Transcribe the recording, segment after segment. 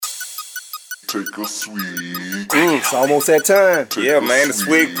Take a swig. It's almost that time. Yeah, man, the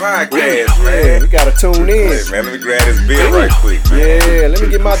Swig Podcast, Yeah, man. we gotta tune in. Hey, man, let me grab this beer right quick, man. Yeah, let me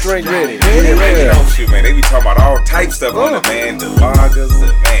get my drink ready. Yeah, man, you know, shoot, man, they be talking about all types stuff on it, man. The lagers,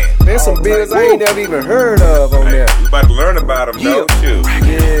 the man. There's some beers I ain't never even heard of on there. We about to learn about them, though, shoot.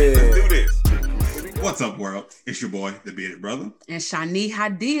 Yeah. Let's do this. What's up, world? It's your boy, the Bearded Brother. And Shani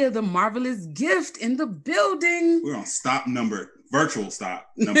Hadia, the marvelous gift in the building. We're on virtual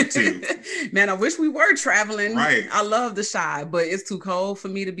stop number 2. Man, I wish we were traveling. Right. I love the Shy, but it's too cold for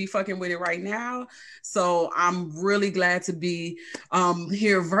me to be fucking with it right now. So I'm really glad to be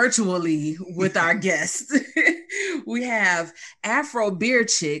here virtually with our guests. We have Afro Beer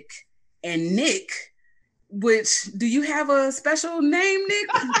Chick and Nick, which, do you have a special name, Nick?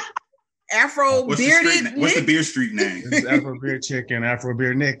 Afro Bearded Nick? What's the beer street name? It's Afro Beer Chick and Afro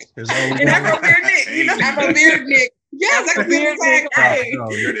Beer Nick. And Afro Beard Nick. You know, Afro Beard Nick. Yes, I can see the tag. Hey. No,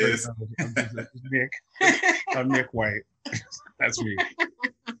 Here it is. Nick. I'm Nick White. That's me.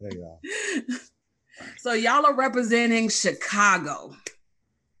 There you go. So y'all are representing Chicago,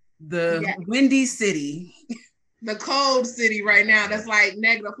 the windy city. The cold city right now. That's like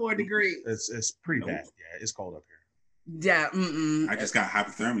 -4 degrees. It's pretty bad. Yeah, it's cold up here. Yeah. I just got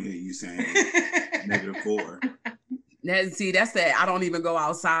hypothermia. You saying -4? That's that. I don't even go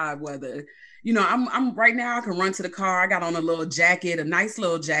outside weather. You know, I'm right now. I can run to the car. I got on a little jacket, a nice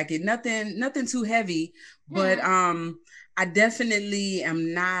little jacket. Nothing too heavy, but I definitely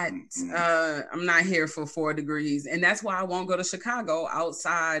am not. I'm not here for 4 degrees, and that's why I won't go to Chicago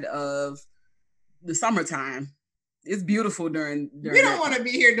outside of the summertime. It's beautiful during We don't want to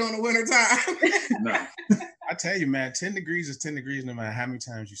be here during the winter time. No. I tell you, man, 10 degrees is 10 degrees no matter how many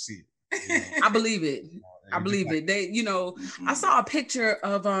times you see it. You know? I believe it. I believe it. They, you know, I saw a picture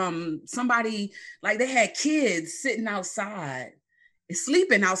of somebody, like they had kids sitting outside,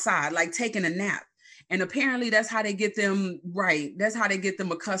 sleeping outside, like taking a nap. And apparently that's how they get them right. That's how they get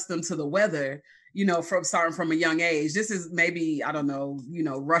them accustomed to the weather, you know, starting from a young age. This is maybe, I don't know, you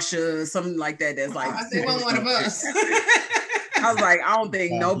know, Russia, something like that. That's like, they want one of us. I was like, I don't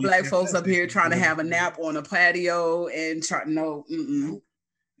think no black folks up here trying to have a nap on a patio and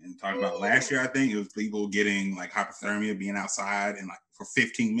And talking about last year, I think it was people getting like hypothermia, being outside and like for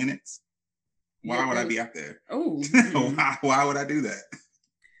 15 minutes. Why would I be out there? Oh, why would I do that?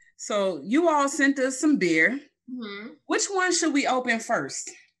 So you all sent us some beer. Mm-hmm. Which one should we open first?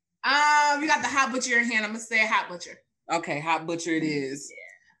 You got the Hot Butcher in hand. I'm gonna say Hot Butcher. Okay, Hot Butcher it is. Yeah.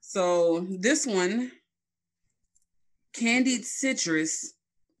 So this one, candied citrus,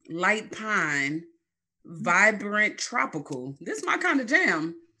 light pine, vibrant tropical. This is my kind of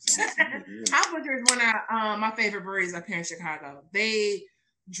jam. Hot Butcher is one of my favorite breweries up here in Chicago. They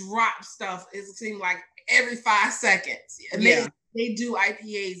drop stuff, it seems like every 5 seconds. And they do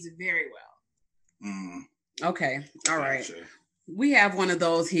IPAs very well. Okay. All right. Gotcha. We have one of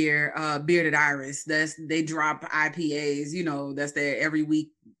those here, Bearded Iris. They drop IPAs, you know, that's their every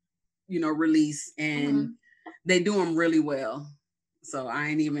week, you know, release, and they do them really well. So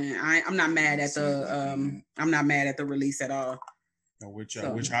I'm not mad at the release at all. Now,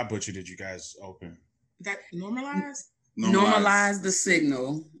 which Hot Butcher did you guys open? That normalized? Normalize the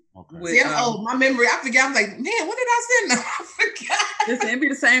signal. Okay. With, my memory. I forget. I'm like, man, what did I send them? I forgot. Listen, it'd be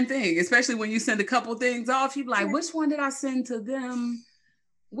the same thing, especially when you send a couple things off. You'd be like, which one did I send to them?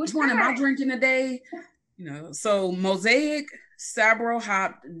 Which one am I drinking today? You know, so Mosaic Sabro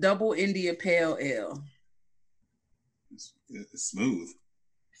Hop Double India Pale Ale. It's smooth.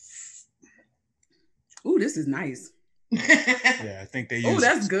 Ooh, this is nice. Yeah, I think they use. Oh,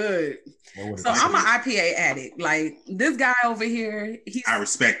 that's good. So I'm an IPA addict. Like this guy over here, I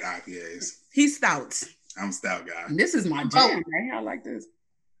respect IPAs. He's stouts. I'm a stout guy. And this is my jam. Right? I like this.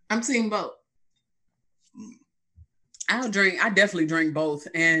 I'm team both. I definitely drink both,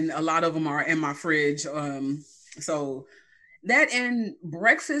 and a lot of them are in my fridge. So that and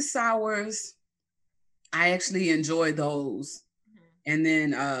breakfast sours, I actually enjoy those. And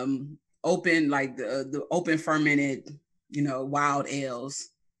then open, like the open fermented, you know, wild ales.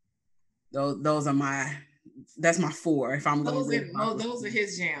 Those are that's my 4. If I'm those are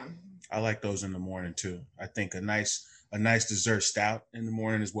his jam. I like those in the morning too. I think a nice dessert stout in the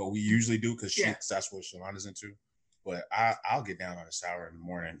morning is what we usually do because that's what Shalana's into. But I'll get down on a sour in the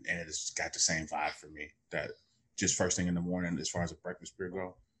morning, and it's got the same vibe for me. That just first thing in the morning, as far as a breakfast beer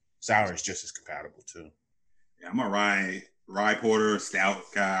go, sour is just as compatible too. Yeah, I'm a rye porter, stout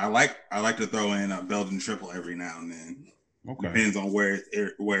guy. I like to throw in a Belgian triple every now and then. Okay. Depends on where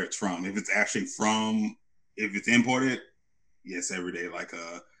it's from. If it's actually if it's imported, yes, every day, like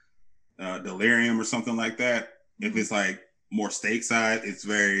a Delirium or something like that. If it's like more stateside, it's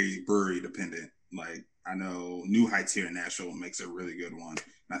very brewery dependent. Like I know New Heights here in Nashville makes a really good one.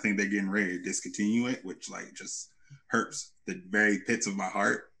 And I think they're getting ready to discontinue it, which like just hurts the very pits of my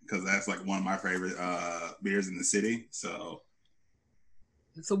heart because that's like one of my favorite beers in the city. So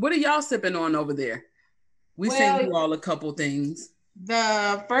what are y'all sipping on over there? We sent you all a couple things.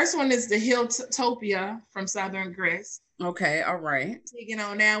 The first one is the Hilltopia from Southern Grist. Okay, all right. Taking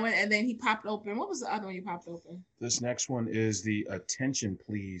on that one, and then he popped open. What was the other one you popped open? This next one is the Attention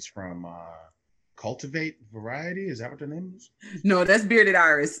Please from Cultivate Variety. Is that what the name is? No, that's Bearded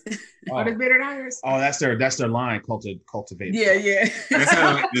Iris. Oh, that's Bearded Iris. Oh, that's their line. Cultivate. Yeah. That's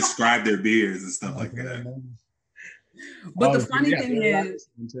how they describe their beers and stuff like that. But the funny thing is,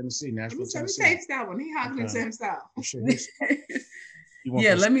 in Tennessee, Nashville, Tennessee. He takes that one. He hogging it to himself.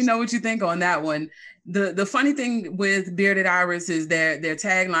 Yeah, let me know what you think on that one. The funny thing with Bearded Iris is their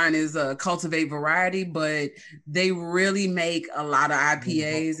tagline is cultivate variety, but they really make a lot of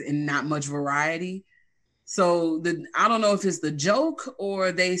IPAs and not much variety. So I don't know if it's the joke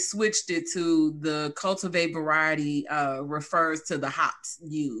or they switched it to the cultivate variety refers to the hops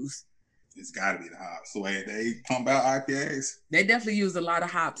used. It's got to be the hops. The way they pump out IPAs. They definitely use a lot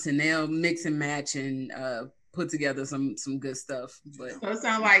of hops and they'll mix and match and put together some good stuff. But so it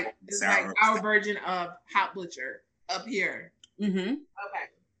sounds like it's like our version of Hop Butcher up here. Mm-hmm. Okay.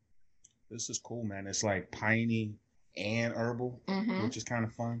 This is cool, man. It's like piney and herbal, which is kind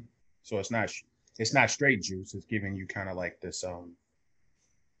of fun. So it's not straight juice. It's giving you kind of like this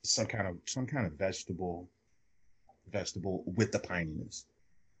some kind of vegetable with the pininess.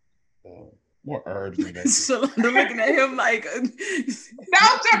 More herbs than vegetables. So they're looking at him like now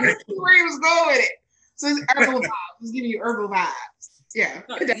I'm trying to see where he was going with it. So it's herbal vibes. It's giving you herbal vibes. Yeah.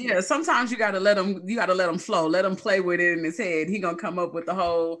 Yeah. Sometimes you gotta let him flow. Let him play with it in his head. He gonna come up with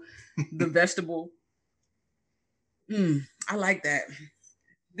the vegetable. I like that.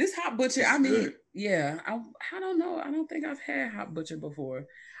 This Hop Butcher, I mean, good. Yeah. I don't know. I don't think I've had Hop Butcher before.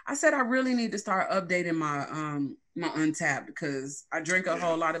 I said I really need to start updating my my Untapped because I drink a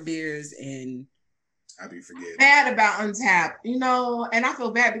whole lot of beers and I be forgetting. Bad about Untapped, and I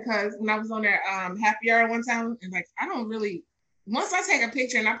feel bad because when I was on their happy hour one time, and like I don't really. Once I take a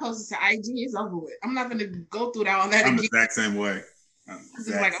picture and I post it to IG, it's over with. I'm not gonna go through that on that. I'm the exact same way.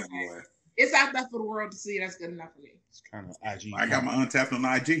 It's out there for the world to see. That's good enough for me. It's kind of IG. I got my Untapped on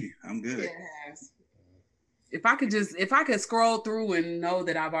IG. I'm good. Yes. If I could scroll through and know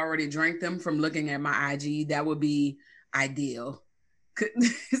that I've already drank them from looking at my IG, that would be ideal.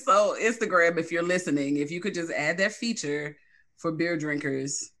 So Instagram, if you're listening, if you could just add that feature for beer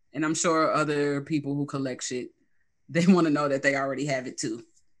drinkers, and I'm sure other people who collect shit, they want to know that they already have it too.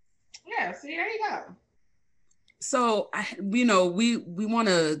 Yeah, see, there you go. So, we want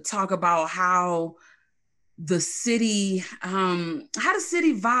to talk about how the city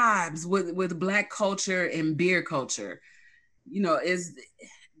vibes with Black culture and beer culture.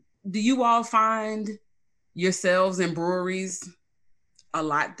 Do you all find yourselves in breweries a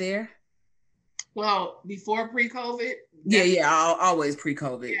lot there? Well, before pre-COVID. Always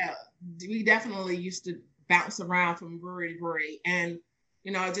pre-COVID. Yeah, we definitely used to bounce around from brewery to brewery. And,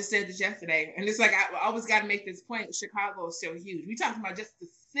 I just said this yesterday, and it's like, I always got to make this point. Chicago is still huge. We talking about just the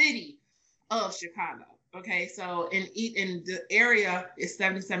city of Chicago. Okay, so in the area is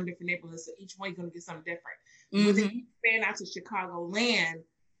 77 different neighborhoods, so each one you're gonna get something different. Mm-hmm. But then you expand out to Chicago land,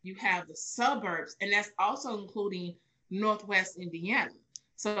 you have the suburbs, and that's also including Northwest Indiana.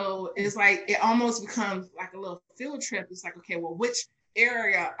 So it's like it almost becomes like a little field trip. It's like, okay, well, which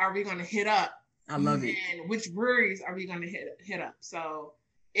area are we gonna hit up? I love it. And which breweries are we gonna hit up? So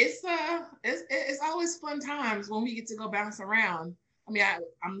it's always fun times when we get to go bounce around. I mean,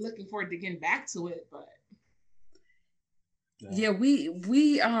 I'm looking forward to getting back to it, but yeah, we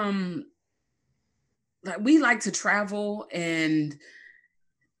like to travel, and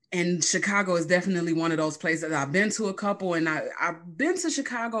Chicago is definitely one of those places. I've been to a couple, and I've been to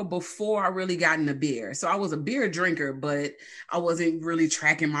Chicago before I really got into beer. So I was a beer drinker, but I wasn't really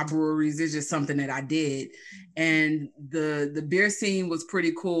tracking my breweries. It's just something that I did. And the beer scene was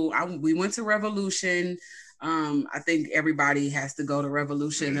pretty cool. We went to Revolution. I think everybody has to go to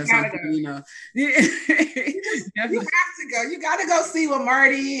Revolution or something, You have to go. You got to go see what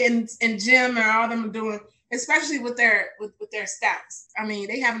Marty and Jim and all them are doing, especially with their stouts. I mean,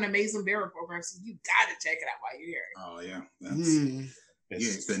 they have an amazing beer program, so you got to check it out while you're here. Oh yeah, you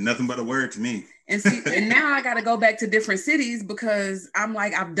ain't said nothing but a word to me. And now I got to go back to different cities because I'm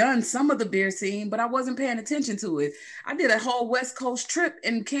like, I've done some of the beer scene, but I wasn't paying attention to it. I did a whole West Coast trip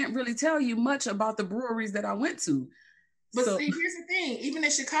and can't really tell you much about the breweries that I went to. But see, here's the thing. Even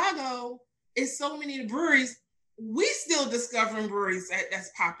in Chicago, it's so many breweries. we still discovering breweries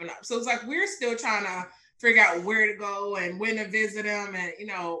that's popping up. So it's like we're still trying to figure out where to go and when to visit them, and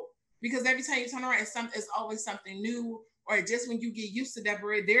because every time you turn around, it's always something new, or just when you get used to that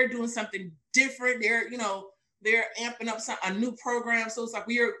brewery, they're doing something different. They're amping up a new program. So it's like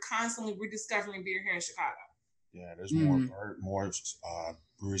we are constantly rediscovering beer here in Chicago. Yeah, there's more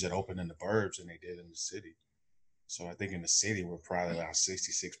breweries that open in the burbs than they did in the city. So I think in the city we're probably around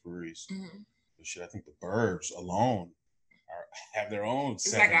 66 breweries. Mm-hmm. But shit, I think the burbs alone have their own.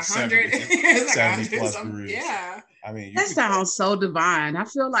 It's like 100. It's like 70 plus breweries. Yeah. I mean, that sounds so divine. I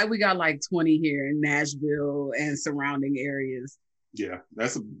feel like we got like 20 here in Nashville and surrounding areas. Yeah,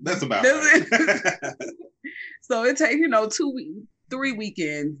 that's about right. So it takes 3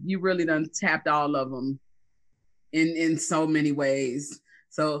 weekends. You really done tapped all of them in so many ways.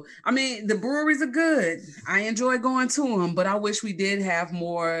 So I mean, the breweries are good. I enjoy going to them, but I wish we did have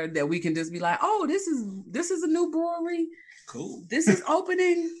more that we can just be like, oh, this is a new brewery. Cool. This is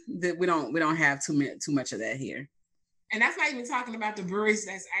opening. That we don't have too much of that here. And that's not even talking about the breweries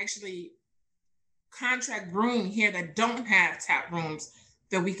that's actually contract brewing here that don't have tap rooms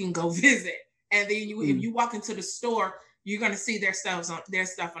that we can go visit. And then if you walk into the store, you're gonna see their stuff on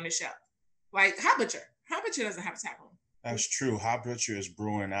the shelf. Like Hot Butcher doesn't have a tap room. That's true. Hot Butcher is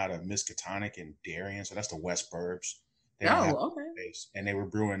brewing out of Miskatonic and Darien, so that's the West Burbs. Okay. Space. And they were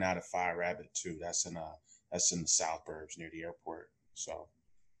brewing out of Fire Rabbit too. That's in the South Burbs near the airport. So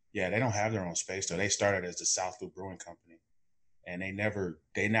yeah, they don't have their own space though. They started as the South Loop Brewing Company, and they never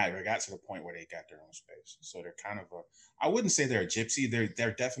got to the point where they got their own space. So they're kind of I wouldn't say they're a gypsy.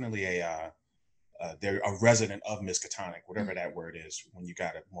 They're definitely they're a resident of Miskatonic, whatever that word is, when you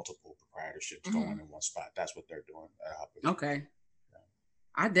got multiple proprietorships going in one spot. That's what they're doing at Hot Butcher. Okay. Yeah.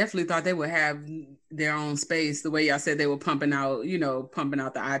 I definitely thought they would have their own space, the way y'all said they were pumping out the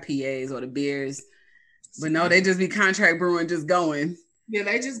IPAs or the beers. But no, they just be contract brewing, just going. Yeah,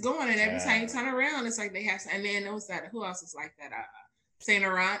 they just going, and every time you turn around, it's like they have. And then it was that. Who else is like that? Saint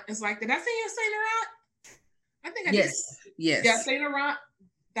Laurent. It's like that. Did I say Saint Laurent? I think I did. Yes. Yeah, Saint Laurent.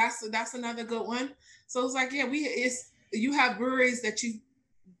 That's another good one. So it's like, yeah, you have breweries that you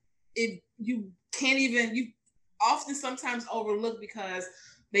often sometimes overlook because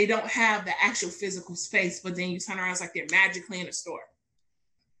they don't have the actual physical space, but then you turn around, it's like they're magically in a store.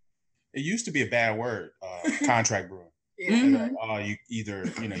 It used to be a bad word, contract brewing. Yeah. Mm-hmm. Like, you either,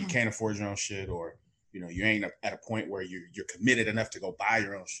 you can't afford your own shit, or, you ain't at a point where you're committed enough to go buy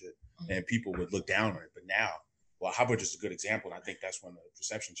your own shit, and people would look down on it. But now, well, Hot Butcher is a good example, and I think that's when the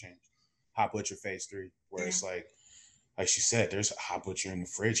perception changed. Hot Butcher Phase 3, where it's like she said, there's a Hot Butcher in the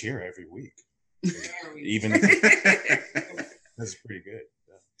fridge here every week. Even that's pretty good.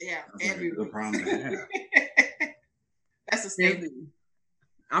 Yeah, that's every good problem to have. That's a statement.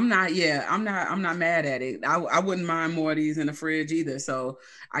 I'm not mad at it. I wouldn't mind more of these in the fridge either. So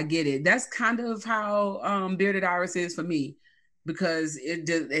I get it. That's kind of how Bearded Iris is for me, because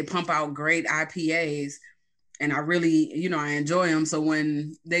they pump out great IPAs. And I really, I enjoy them. So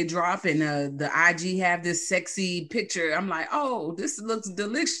when they drop and the IG have this sexy picture, I'm like, oh, this looks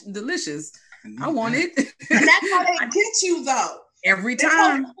delicious. I want it. And that's how they get you, though. Every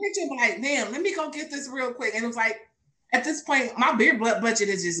time. I'm like, damn, let me go get this real quick. And it was like, at this point, my beer budget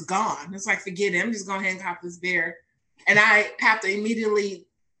is just gone. It's like, forget it. I'm just going ahead and cop this beer. And I have to immediately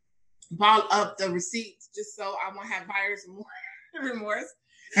ball up the receipts just so I won't have buyer's remorse.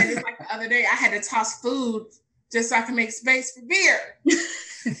 And it's like the other day, I had to toss food just so I can make space for beer.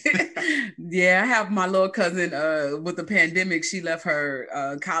 Yeah, I have my little cousin with the pandemic. She left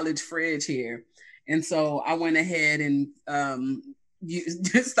her college fridge here. And so I went ahead and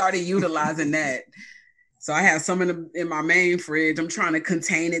just started utilizing that. So I have some in my main fridge. I'm trying to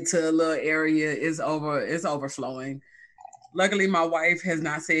contain it to a little area. It's overflowing. Luckily, my wife has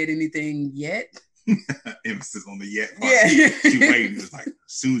not said anything yet. Emphasis on the yet part. Yeah. She waiting. It's like, as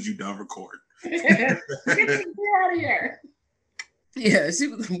soon as you done record. Get out of here. Yeah, she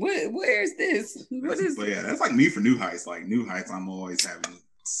was. Where's this? What is? But yeah, that's like me for New Heights. Like New Heights, I'm always having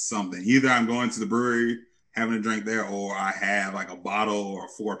something. Either I'm going to the brewery, having a drink there, or I have like a bottle or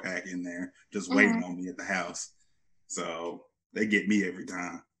a 4-pack in there just waiting on me at the house. So they get me every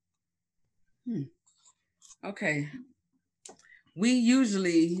time. Okay. We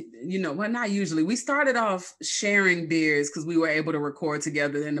usually, not usually. We started off sharing beers because we were able to record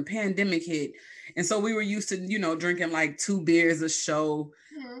together. Then the pandemic hit. And so we were used to, drinking like 2 beers a show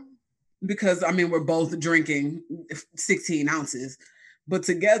because, we're both drinking 16 ounces. But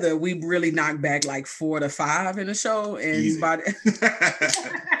together, we really knocked back like 4 to 5 in a show. And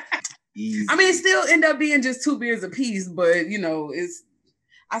it still end up being just 2 beers a piece. But,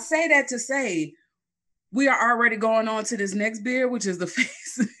 I say that to say, we are already going on to this next beer, which is the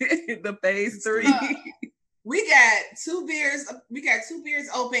phase 3. We got 2 beers. We got 2 beers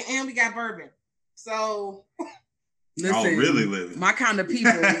open, and we got bourbon. So, listen, really living. My kind of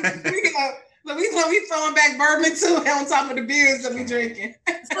people. we throwing back bourbon too on top of the beers that we drinking.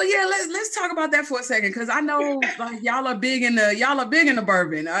 So yeah, let's talk about that for a second, because I know like y'all are big in the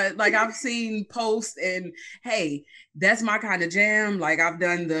bourbon. Like I've seen posts, and hey, that's my kind of jam. Like I've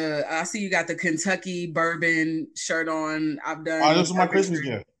done I see you got the Kentucky bourbon shirt on. I've done. Oh, this is my Christmas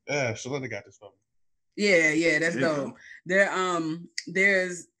gift. Yeah, Shalanda got this for me. Yeah, that's dope.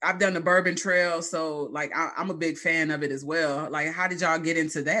 I've done the bourbon trail, so like I'm a big fan of it as well. Like, how did y'all get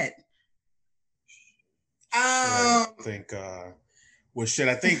into that? I think I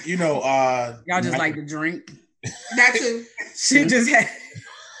think y'all just like to drink. That too. She just had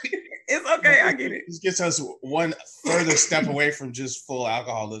it's okay, I get it. This gets us one further step away from just full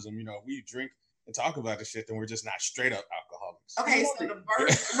alcoholism. We drink and talk about the shit, then we're just not straight up alcoholics. Okay,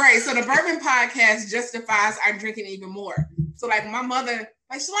 so the bourbon podcast justifies our drinking even more. So like my mother,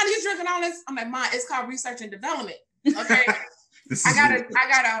 like, Shalanda, you drinking all this? I'm like, Mom, it's called research and development. Okay.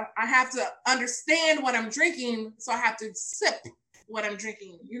 I have to understand what I'm drinking, so I have to sip what I'm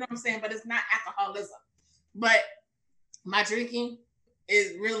drinking. You know what I'm saying? But it's not alcoholism. But my drinking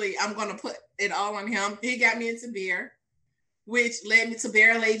is really, I'm gonna put it all on him. He got me into beer, which led me to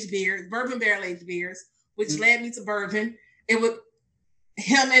barrel-aged beers, bourbon barrel-aged beers, which led me to bourbon. It was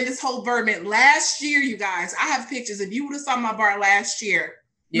him and this whole bourbon. Last year, you guys, I have pictures. If you would have saw my bar last year,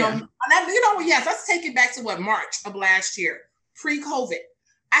 yes, let's take it back to March of last year. Pre-COVID,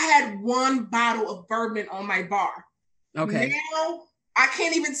 I had 1 bottle of bourbon on my bar. Okay. Now I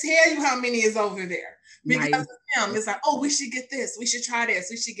can't even tell you how many is over there because of him. It's like, oh, we should get this. We should try this.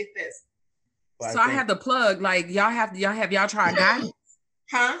 We should get this. So I have to plug. Like have y'all tried Guidance?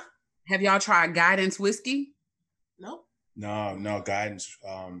 Huh? Have y'all tried Guidance whiskey? Nope. No Guidance.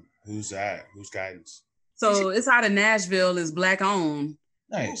 Who's that? Who's Guidance? So it's out of Nashville. It's Black owned.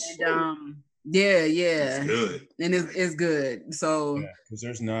 Nice. And, yeah. It's good. And it's good. So because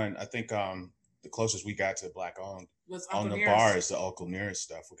there's none. I think the closest we got to Black owned on the Nearest. bar is the Uncle Nearest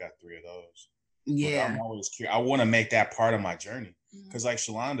stuff. We got 3 of those. Yeah. But I'm always curious. I want to make that part of my journey because like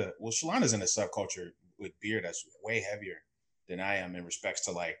Shalanda's in a subculture with beer that's way heavier than I am in respects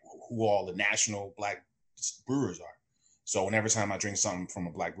to like who all the national Black brewers are. So whenever time I drink something from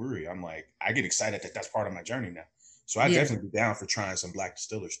a Black brewery, I'm like, I get excited that that's part of my journey now. So I definitely be down for trying some Black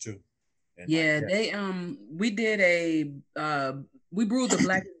distillers too. And they we did we brewed the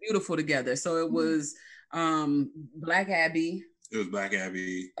Black and Beautiful together. So it was Black Abbey. It was Black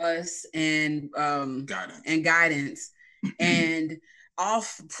Abbey, us, and Guidance. And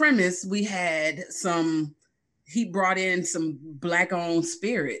off premise, we had he brought in some Black owned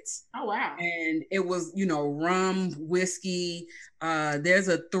spirits. Oh wow. And it was, rum, whiskey. There's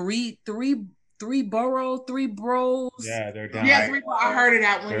a three bros. Yeah, they're down. Yeah, I heard of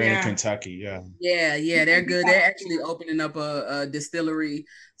that one. They're in Kentucky. Yeah. Yeah, they're good. They're actually opening up a distillery.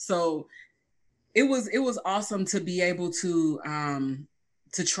 So it was awesome to be able to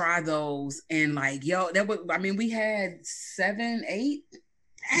try those, and like, we had 7, 8,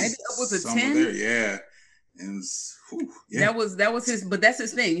 maybe upwards of 10. There, yeah. And that was his, but that's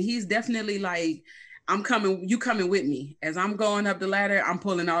his thing. He's definitely like, you coming with me. As I'm going up the ladder, I'm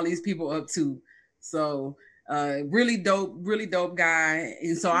pulling all these people up too. So really dope guy.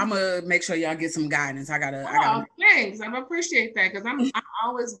 And so I'm gonna make sure y'all get some guidance. I gotta thanks. I appreciate that, because I'm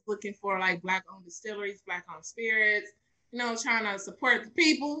always looking for like Black owned distilleries, Black owned spirits, trying to support the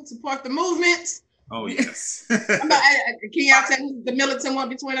people, support the movement. Oh yes. Can y'all tell me the militant one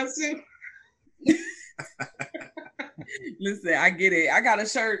between us two? Listen, I get it. I got a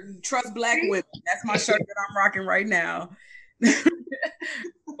shirt, Trust Black Women. That's my shirt that I'm rocking right now.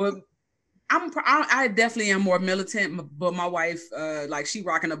 But I definitely am more militant, but my wife, she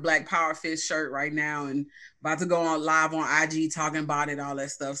rocking a Black Power Fist shirt right now and about to go on live on IG talking about it, all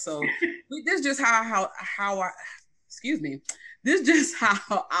that stuff. So this is just this is just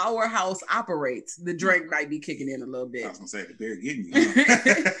how our house operates. The drink might be kicking in a little bit. I was gonna say the beer getting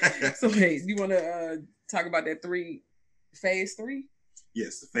you. So hey, you want to talk about that phase 3?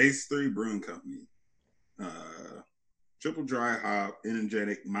 Yes, the phase 3 brewing company. Triple dry hop,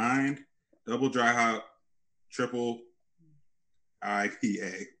 energetic mind, double dry hop, triple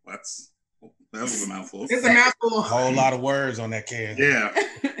IPA. That was a mouthful. It's a mouthful. A whole lot of words on that can. Yeah.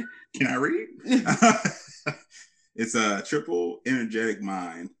 Can I read? It's a triple energetic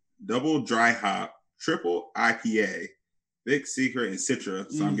mind, double dry hop, triple IPA, Big Secret, and Citra.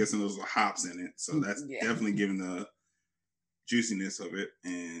 So I'm guessing those are hops in it. So that's definitely giving the juiciness of it.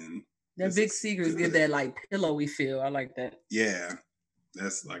 And That Vic Seegers give that like pillowy feel. I like that. Yeah,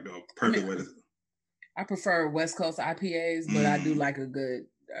 that's like a perfect way to. I prefer West Coast IPAs, but I do like a good.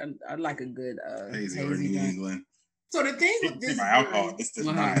 I like a good hazy or New England. So the thing with this alcohol, this does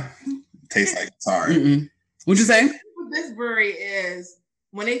not taste like sorry. What'd you say? With this brewery is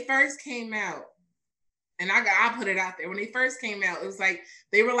when they first came out, and I put it out there. When they first came out, it was like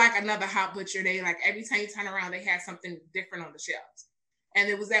they were like another Hot Butcher. They like every time you turn around, they had something different on the shelves. And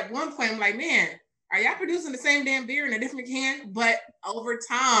it was at one point I'm like, man, are y'all producing the same damn beer in a different can? But over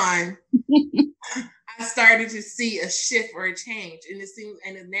time, I started to see a shift or a change. And it seems,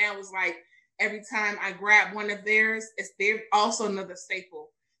 and it now is like every time I grab one of theirs, they're also another staple.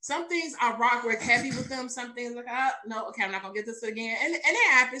 Some things I rock with heavy with them. Some things like, no, okay, I'm not gonna get this again. And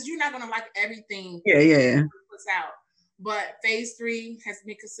it happens. You're not gonna like everything. Yeah. Puts out. But phase 3 has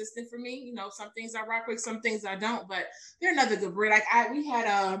been consistent for me. You know, some things I rock with, some things I don't. But they're another good breed. Like we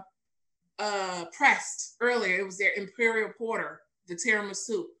had a pressed earlier. It was their Imperial Porter, the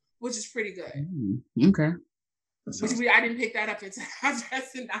tiramisu, which is pretty good. Okay. I didn't pick that up until I was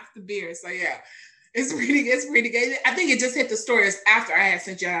dressing off the beer. So yeah, it's pretty good. I think it just hit the stores after I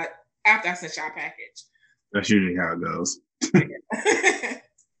sent y'all a package. That's usually how it goes.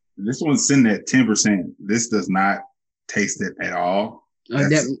 This one's sitting at 10%. This does not taste it at all.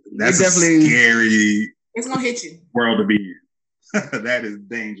 That's definitely a scary. It's gonna hit you. World to be in. That is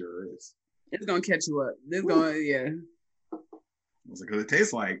dangerous. It's gonna catch you up. It's gonna Because it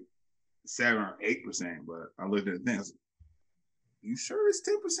tastes like 7 or 8%, but I looked at it then. I was like, you sure it's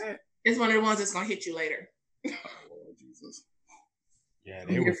 10%? It's one of the ones that's gonna hit you later. Oh, Lord Jesus. Yeah,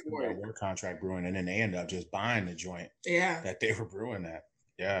 they were contract brewing, and then they ended up just buying the joint. Yeah, that they were brewing that.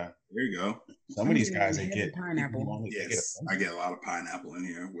 Yeah, there you go. Some of these guys they get pineapple. Yes, I get a lot of pineapple in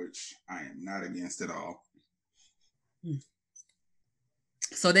here, which I am not against at all.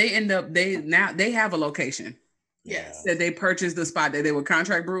 So they end up they have a location. Yes, that they purchased the spot that they were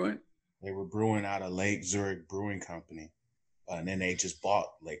contract brewing. They were brewing out of Lake Zurich Brewing Company, and then they just bought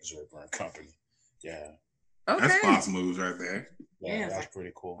Lake Zurich Brewing Company. Yeah. Okay. That's boss moves right there. Yeah, that's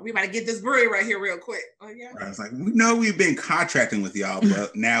pretty cool. We about to get this brewery right here real quick. Oh yeah. Right. I was like, we know we've been contracting with y'all,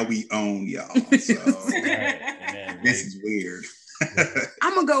 but now we own y'all. So this is weird.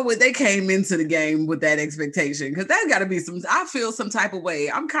 I'm gonna go with they came into the game with that expectation because that's got to be I feel some type of way.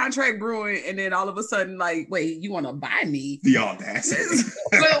 I'm contract brewing, and then all of a sudden, like, wait, you want to buy me? The audacity.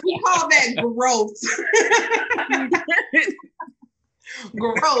 Well, we call that growth.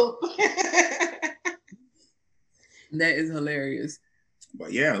 Growth. That is hilarious.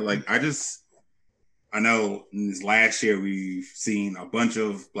 But yeah, like I know in this last year we've seen a bunch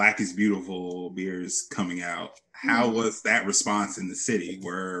of Black is Beautiful beers coming out. How was that response in the city?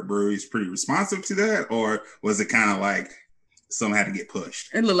 Were breweries pretty responsive to that, or was it kind of like some had to get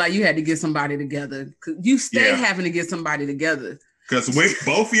pushed? It looked like you had to get somebody together. You stay having to get somebody together. Because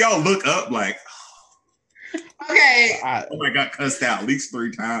both of y'all look up like, okay. I got cussed out at least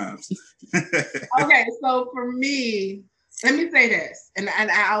 3 times. Okay, so for me, let me say this, and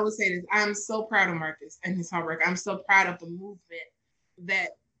I always say this. I'm so proud of Marcus and his hard work. I'm so proud of the movement that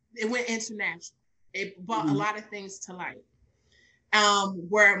it went international. It brought a lot of things to light.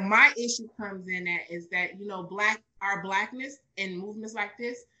 Where my issue comes in at is that, you know, our Blackness in movements like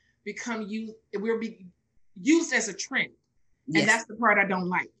this we're used as a trend. Yes. And that's the part I don't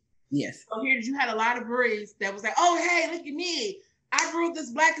like. Yes. So here you had a lot of breweries that was like, oh, hey, look at me. I brewed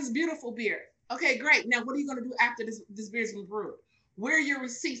this Black is Beautiful beer. Okay, great. Now, what are you going to do after this beer's been brewed? Where are your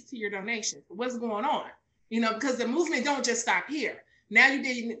receipts to your donations? What's going on? You know, because the movement don't just stop here. Now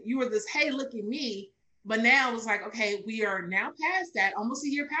you were this, hey, look at me. But now it's like, okay, we are now past that. Almost a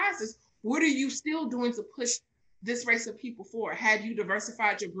year passes. What are you still doing to push this race of people forward? Have you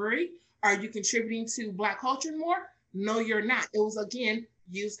diversified your brewery? Are you contributing to Black culture more? No, you're not. It was, again,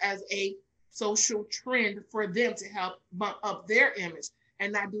 used as a social trend for them to help bump up their image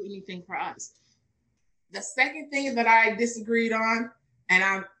and not do anything for us. The second thing that I disagreed on,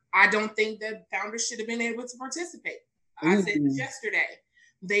 and I don't think that founders should have been able to participate. I said this yesterday.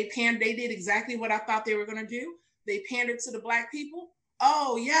 They did exactly what I thought they were going to do. They pandered to the Black people.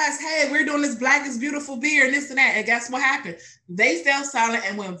 Oh, yes. Hey, we're doing this Black is Beautiful beer and this and that. And guess what happened? They fell silent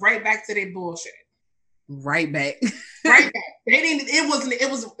and went right back to their bullshit. Right back. Right back. They didn't,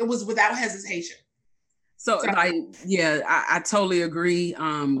 it was without hesitation. So I totally agree.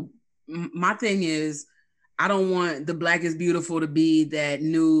 My thing is, I don't want the Black is Beautiful to be that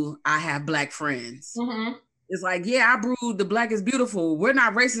new I have Black friends. Mm-hmm. It's like, yeah, I brewed the Black is Beautiful. We're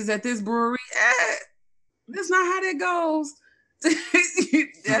not racist at this brewery. That's not how that goes.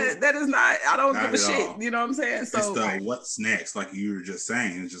 that is not. I don't Not give a shit. all. You know what I'm saying? So it's the what's next, like you were just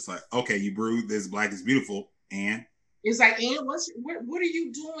saying. It's just like, okay, you brewed this Black is Beautiful, and it's like, and what are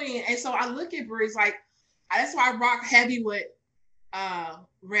you doing? And so I look at breweries like, that's why I rock heavy with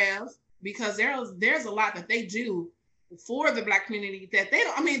Rev, because there's a lot that they do for the Black community that they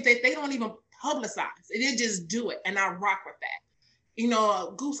don't. I mean, they don't even publicize. They just do it, and I rock with that. You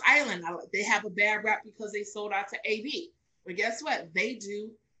know, Goose Island, they have a bad rap because they sold out to AB. But guess what? They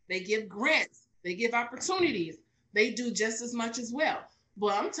give grants, they give opportunities, they do just as much as well.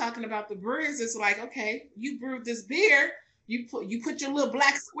 But I'm talking about the breweries. It's like, okay, you brewed this beer, you put your little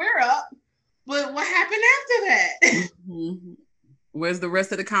black square up, but what happened after that? Where's the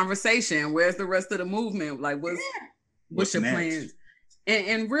rest of the conversation? Where's the rest of the movement? Like, what's your plans?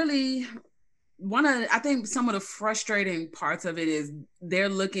 And really, I think some of the frustrating parts of it is they're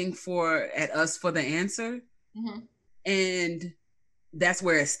looking at us for the answer. Mm-hmm. And that's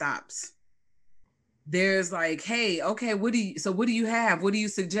where it stops. There's like, hey, okay, what do you have? What do you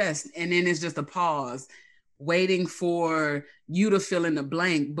suggest? And then it's just a pause, waiting for you to fill in the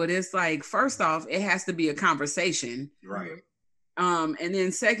blank. But it's like, first off, it has to be a conversation. Right. And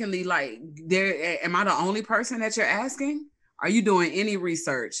then secondly, like, am I the only person that you're asking? Are you doing any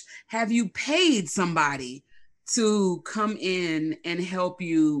research? Have you paid somebody to come in and help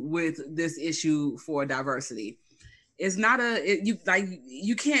you with this issue for diversity? It's not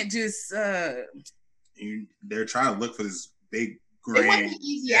you can't just they're trying to look for this big grand. They want the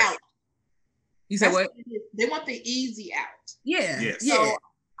easy out. You said what? They want the easy out. Yeah. Yes. So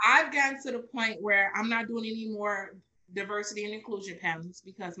I've gotten to the point where I'm not doing any more diversity and inclusion panels,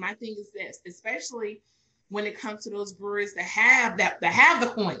 because my thing is this, especially when it comes to those breweries that have the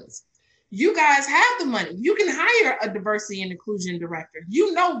coins. You guys have the money. You can hire a diversity and inclusion director.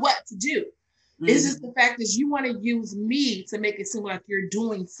 You know what to do. Mm-hmm. It's just the fact is you want to use me to make it seem like you're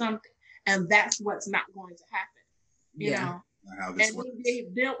doing something. And that's what's not going to happen. You know? How this works.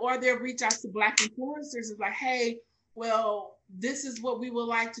 They'll reach out to Black influencers and like, hey, well, this is what we would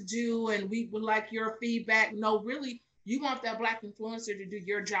like to do, and we would like your feedback. No, really, you want that Black influencer to do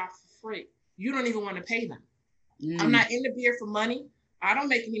your job for free. You don't even want to pay them. I'm not in the beer for money. I don't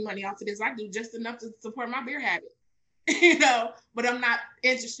make any money off of this. I do just enough to support my beer habit, but I'm not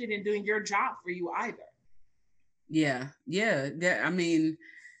interested in doing your job for you either. Yeah. I mean,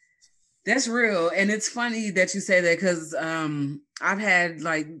 that's real. And it's funny that you say that, because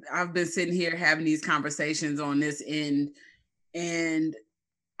I've been sitting here having these conversations on this end, and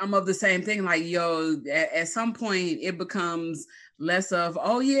I'm of the same thing. Like, at some point it becomes less of,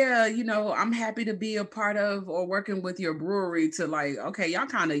 oh yeah, I'm happy to be a part of or working with your brewery, to like, okay, y'all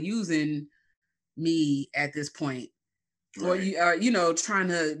kind of using me at this point. Right. Or you are, trying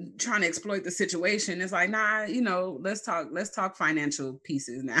to exploit the situation. It's like, nah, let's talk financial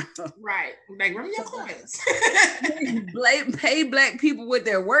pieces now. Right. Like, where are your coins? Pay Black people what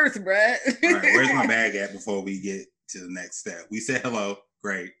they're worth, bruh. All right, where's my bag at before we get to the next step? We said hello,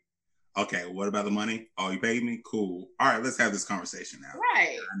 great. Okay, what about the money? Oh, you paid me? Cool. All right, let's have this conversation now.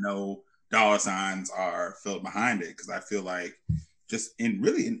 Right. I know dollar signs are filled behind it, because I feel like just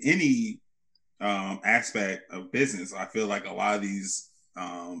in any aspect of business, I feel like a lot of these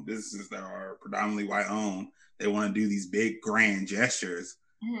businesses that are predominantly white owned, they want to do these big grand gestures.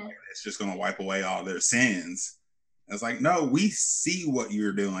 Mm-hmm. Like, it's just going to wipe away all their sins. It's like, no, we see what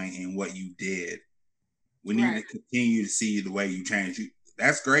you're doing and what you did. We need to continue to see the way you change.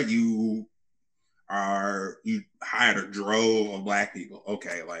 That's great. You hired a drove of Black people.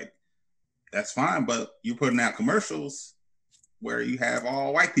 Okay, like, that's fine, but you're putting out commercials where you have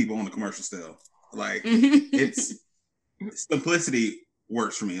all white people on the commercial still. Like, it's simplicity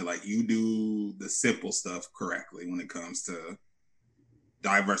works for me. Like, you do the simple stuff correctly when it comes to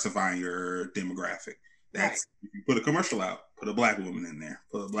diversifying your demographic. That's if you put a commercial out, put a Black woman in there,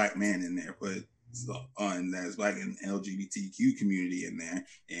 put a Black man in there, put on that's Black and LGBTQ community in there,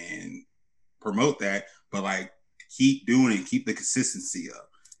 and promote that. But like, keep doing it, keep the consistency up.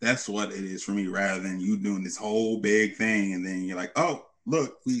 That's what it is for me, rather than you doing this whole big thing and then you're like, oh,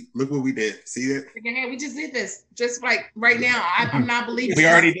 look what we did. See it? Hey, we just did this. Just like right now, I'm not believing. We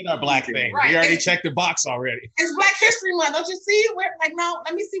already did our Black thing. Right. We already checked the box already. It's Black History Month. Don't you see? We're like, no,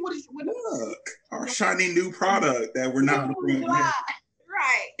 let me see what is. Look, our shiny new product that we're not.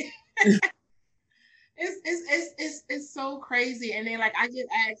 Right. It's so crazy. And then like I get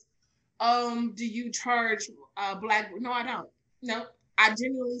asked, do you charge Black? No, I don't. No, I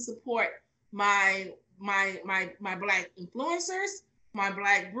genuinely support my Black influencers, my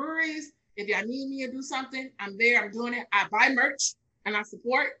Black breweries. If y'all need me to do something, I'm there. I'm doing it. I buy merch and I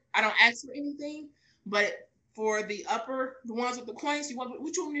support. I don't ask for anything, but for the ones with the coins,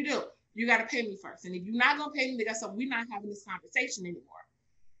 what you want me to do? You got to pay me first. And if you're not going to pay me, that's something we're not having this conversation anymore.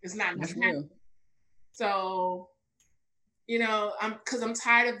 It's not going to happen. So, I'm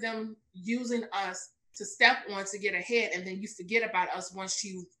tired of them using us to step on to get ahead, and then you forget about us once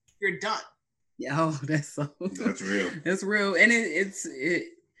you're done. Oh, that's real. That's real. And it's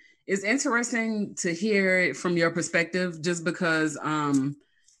interesting to hear it from your perspective, just because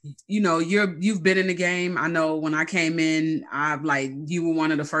you've been in the game. I know when I came in, you were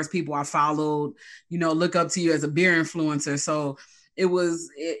one of the first people I followed, look up to you as a beer influencer. So it's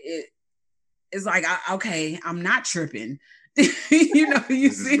like, okay, I'm not tripping.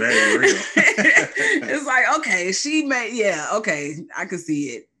 You see, very real. It's like, okay, okay, I can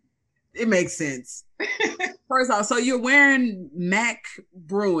see it. It makes sense. First off, so you're wearing Mac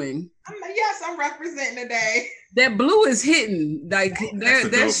Brewing. Yes, I'm representing today. That blue is hitting. Like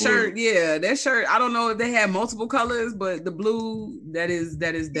that shirt, blue. That shirt. I don't know if they had multiple colors, but the blue, that is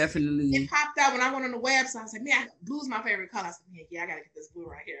definitely. It popped out when I went on the website. I was like, man, blue's my favorite color. I said, yeah, I gotta get this blue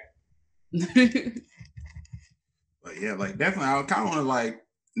right here. But yeah, like definitely, I kind of want to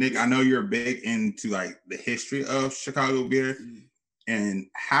Nick. I know you're big into the history of Chicago beer, and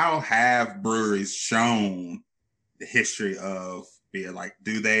how have breweries shown the history of beer? Like,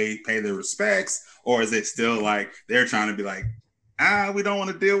 do they pay their respects, or is it still they're trying to be we don't want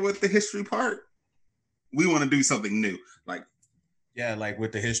to deal with the history part. We want to do something new, with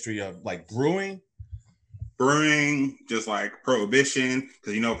the history of brewing, just Prohibition,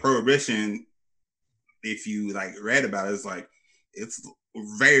 because Prohibition. If you read about it, it's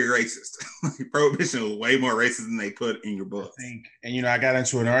very racist. Prohibition was way more racist than they put in your book. And I got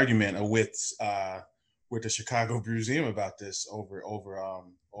into an argument with the Chicago Museum about this over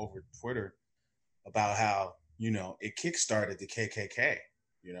Twitter, about how it kickstarted the KKK.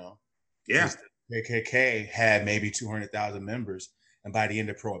 Yeah, the KKK had maybe 200,000 members, and by the end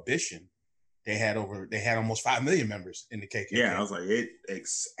of Prohibition, they had almost 5 million members in the KKK. Yeah, I was like, it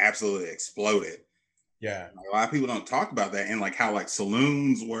absolutely exploded. Yeah, a lot of people don't talk about that, and how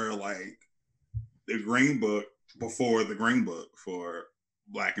saloons were the Green Book before the Green Book for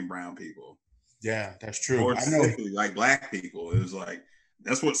Black and brown people. Yeah, that's true. Or specifically Black people. It was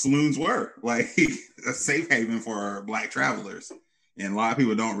that's what saloons were, a safe haven for Black travelers, and a lot of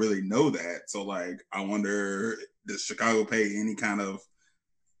people don't really know that. So I wonder, does Chicago pay any kind of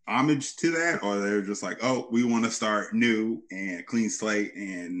homage to that, or they're just oh, we want to start new and clean slate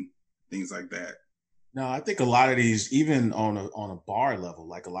and things like that? No, I think a lot of these, even on a bar level,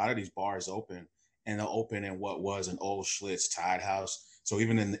 a lot of these bars open, and they'll open in what was an old Schlitz Tide House. So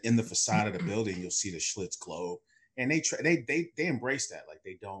even in the facade of the building, you'll see the Schlitz globe, and they embrace that.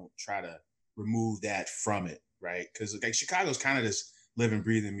 They don't try to remove that from it, right? Because Chicago's kind of this living,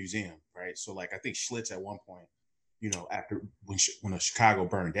 breathing museum, right? So I think Schlitz at one point, after when Chicago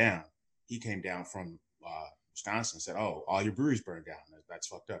burned down, he came down from Wisconsin and said, "Oh, all your breweries burned down. That's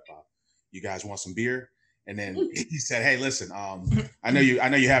fucked up. You guys want some beer?" And then he said, "Hey, listen, I know you're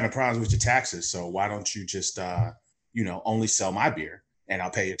having problems with your taxes, so why don't you just only sell my beer and I'll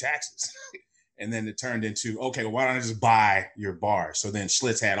pay your taxes?" And then it turned into, okay, well, why don't I just buy your bar? So then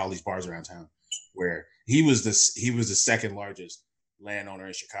Schlitz had all these bars around town, where he was the second largest landowner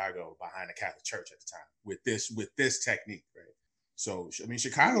in Chicago behind the Catholic Church at the time with this technique, right? So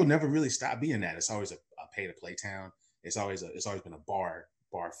Chicago never really stopped being that. It's always a pay to play town. It's always been a bar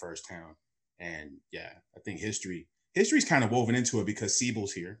first town. And yeah, I think history's kind of woven into it, because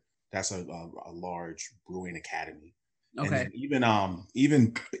Siebel's here. That's a large brewing academy. Okay. And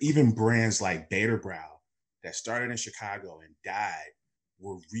even brands like Baderbrau that started in Chicago and died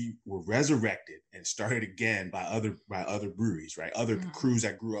were resurrected and started again by other breweries, right? Other crews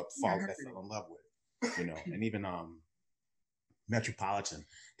that grew up that fell in love with, and even Metropolitan,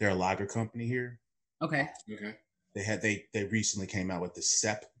 they're a lager company here. Okay. They recently came out with the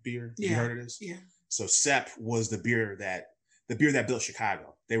Sepp beer. Yeah. You heard of this? Yeah. So Sepp was the beer that built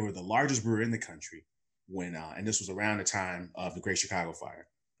Chicago. They were the largest brewer in the country when, and this was around the time of the Great Chicago Fire.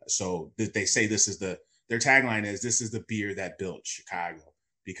 So they say their tagline is, "This is the beer that built Chicago,"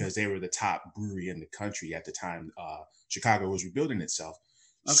 because they were the top brewery in the country at the time Chicago was rebuilding itself.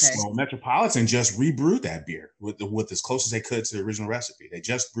 Okay. So Metropolitan just rebrewed that beer with as close as they could to the original recipe. They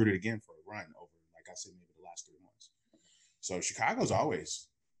just brewed it again for a run over, like I said, maybe the last 3 months. So Chicago's always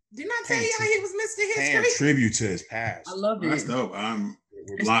didn't I tell you how he was Mr. History? paying tribute to his past. I love it. That's dope. I'm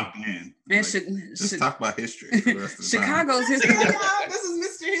locked in. And just talk about history for the rest of the Chicago's time. history. This is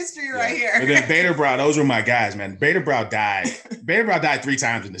Mr. History right here. And then Baderbrau, those were my guys, man. Baderbrau died 3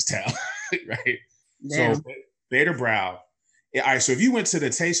 times in this town, right? Damn. So Baderbrau. All right, so if you went to the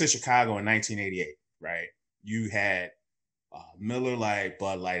Taste of Chicago in 1988, right, you had Miller Lite,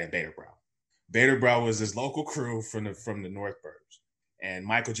 Bud Light, and Beta Brown. Beta Brown was this local crew from the North Burbs. And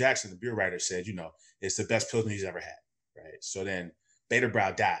Michael Jackson, the beer writer, said, it's the best Pilsner he's ever had, right? So then Beta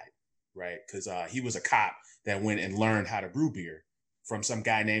Brown died, right? Because he was a cop that went and learned how to brew beer from some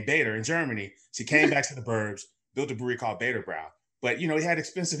guy named Beta in Germany. So he came back to the Burbs, built a brewery called Beta Brown. But, he had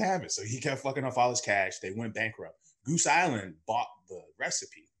expensive habits, so he kept fucking off all his cash. They went bankrupt. Goose Island bought the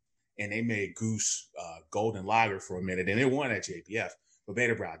recipe, and they made Goose Golden Lager for a minute, and it won at JBF, but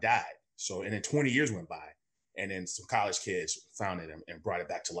Beta Brown died. So, and then 20 years went by. And then some college kids found it and brought it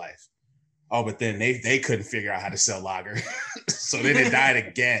back to life. Oh, but then they couldn't figure out how to sell lager. So then it died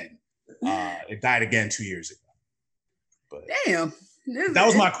again. It died again 2 years ago. But damn. That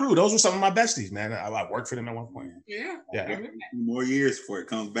was my crew. Those were some of my besties, man. I worked for them at one point. Yeah. More years before it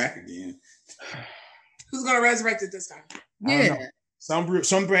comes back again. Who's gonna resurrect it this time? Yeah. Some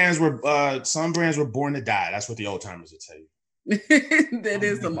brands were born to die. That's what the old timers would tell you. That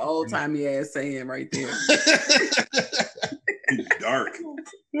is some old timey ass saying right there. Dark.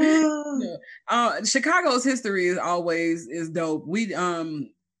 Chicago's history is dope. We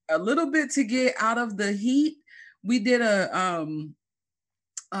a little bit to get out of the heat. We did a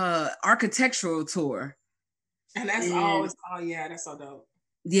architectural tour, and that's always that's so dope.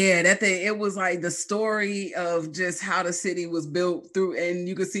 Yeah, that thing, it was like the story of just how the city was built through, and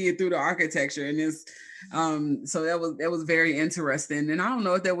you could see it through the architecture. And it's so that was very interesting. And I don't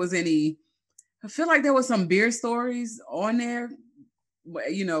know if there was any, I feel like there was some beer stories on there,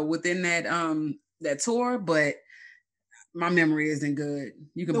 within that tour, but my memory isn't good.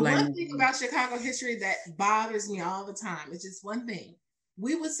 You can blame me. The one thing about Chicago history that bothers me all the time is just one thing.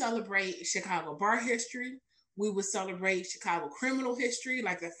 We would celebrate Chicago bar history. We would celebrate Chicago criminal history,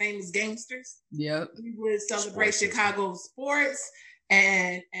 like the famous gangsters. Yep. We would celebrate Chicago sports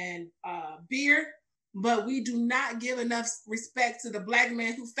and beer, but we do not give enough respect to the Black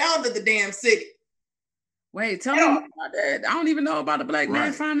man who founded the damn city. Wait, tell me about that. I don't even know about the Black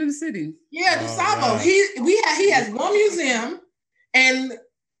man founding the city. Yeah, DeSavo. He has one museum, and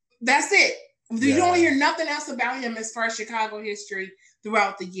that's it. You don't hear nothing else about him as far as Chicago history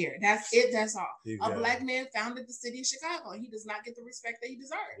throughout the year. That's it. That's all. A Black man founded the city of Chicago. He does not get the respect that he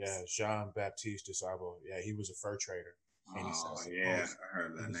deserves. Yeah, Jean-Baptiste DeSavo. Yeah, he was a fur trader. And I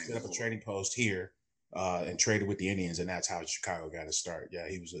heard that name. Set up a trading post here and traded with the Indians, and that's how Chicago got to start. Yeah,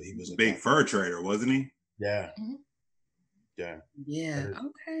 he was a big fur trader, wasn't he? Yeah. Mm-hmm. Yeah.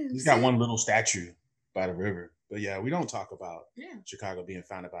 Okay. He's got one little statue by the river. But yeah, we don't talk about Chicago being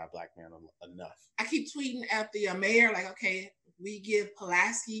founded by a Black man enough. I keep tweeting at the mayor, like, okay, we give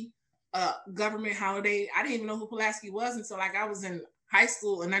Pulaski a government holiday. I didn't even know who Pulaski was until like I was in high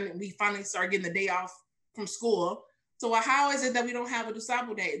school, and then we finally started getting the day off from school. So how is it that we don't have a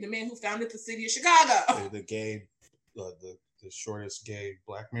DeSavo Day? The man who founded the city of Chicago. The shortest gay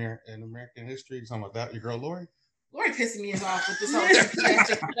Black man in American history. You talking about that? Your girl Lori? Lori pissing me off with this whole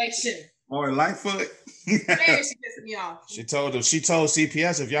election. Or Lightfoot. Man, she pissing me off. She told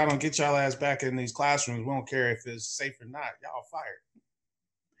CPS, if y'all don't get y'all ass back in these classrooms, we don't care if it's safe or not. Y'all fired.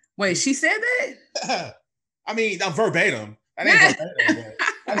 Wait, she said that? I mean, not verbatim. I didn't verbatim,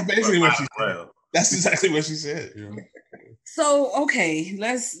 but that's basically what she said. That's exactly what she said. You know? So okay,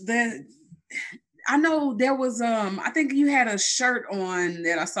 I know there was I think you had a shirt on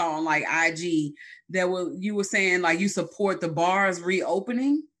that I saw on like IG you were saying like you support the bars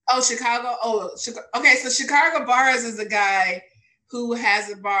reopening. Oh, Chicago. Oh, okay. So Chicago Bars is a guy who has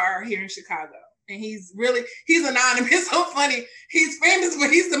a bar here in Chicago, and he's anonymous. It's so funny. He's famous, but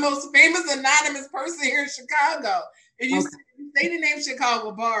he's the most famous anonymous person here in Chicago. If you say the name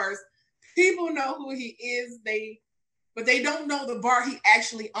Chicago Bars, people know who he is. But they don't know the bar he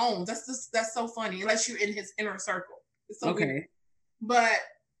actually owns. That's so funny, unless you're in his inner circle. It's so weird. But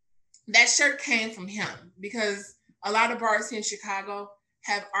that shirt came from him because a lot of bars here in Chicago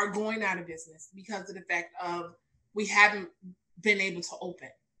are going out of business because of the fact of we haven't been able to open,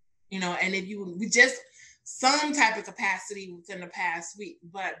 and we just some type of capacity within the past week,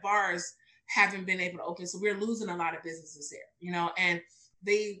 but bars haven't been able to open. So we're losing a lot of businesses here, and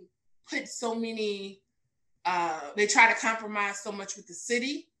they put so many, they try to compromise so much with the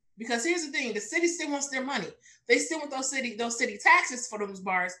city, because here's the thing, the city still wants their money. They still want those city taxes for those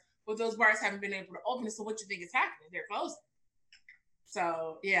bars, but those bars haven't been able to open. So what you think is happening? They're closing.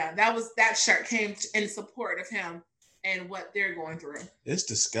 So yeah, that shirt came in support of him and what they're going through. It's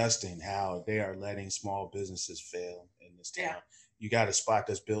disgusting how they are letting small businesses fail in this town. Yeah. You got a spot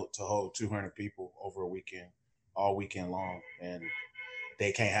that's built to hold 200 people over a weekend, all weekend long, and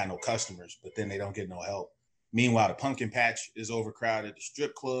they can't have no customers, but then they don't get no help. Meanwhile, the pumpkin patch is overcrowded. The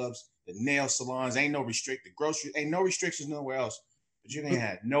strip clubs, the nail salons, ain't no restrictions nowhere else. But you can't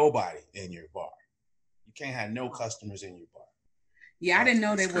have nobody in your bar. You can't have no customers in your bar. Yeah, I didn't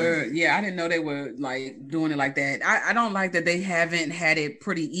know they were. Yeah, I didn't know they were like doing it like that. I don't like that they haven't had it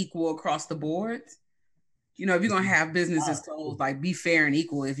pretty equal across the board. You know, if you're gonna have businesses closed, like be fair and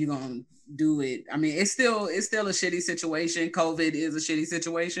equal. If you're gonna do it, I mean, it's still a shitty situation. COVID is a shitty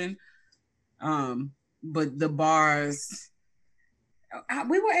situation. But the bars,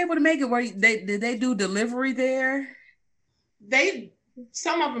 we were able to make it. Where did they do delivery there?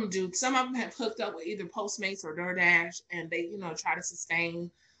 Some of them do. Some of them have hooked up with either Postmates or DoorDash, and they, try to sustain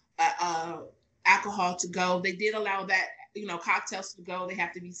alcohol to go. They did allow that, cocktails to go. They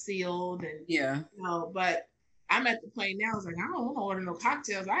have to be sealed, and but I'm at the point now. It's like I don't want to order no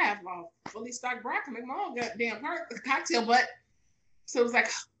cocktails. I have a fully stocked bar. I can make my own goddamn cocktail, but so it's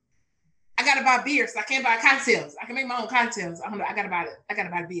like I gotta buy beer, so I can't buy cocktails. I can make my own cocktails. I gotta buy it. I gotta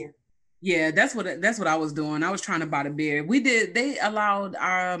buy beer. Yeah, that's what I was doing. I was trying to buy the beer. They allowed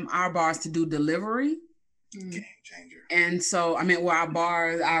our bars to do delivery. Game changer. And so, I mean,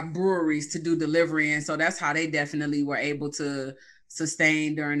 our breweries to do delivery. And so that's how they definitely were able to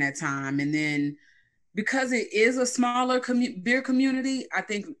sustain during that time. And then because it is a smaller beer community, I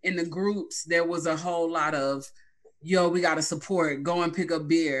think in the groups, there was a whole lot of, we got to support, go and pick up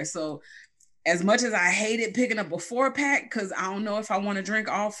beer. So as much as I hated picking up a 4-pack, because I don't know if I want to drink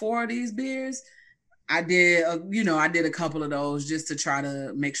all 4 of these beers, I did, I did a couple of those just to try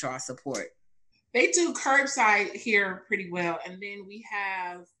to make sure I support. They do curbside here pretty well. And then we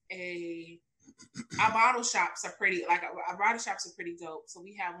have our bottle shops are pretty dope. So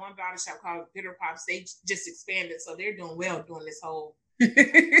we have one bottle shop called Bitter Pops. They just expanded. So they're doing well during this whole.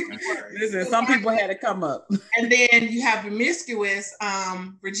 Listen, some people had to come up. And then you have Promiscuous,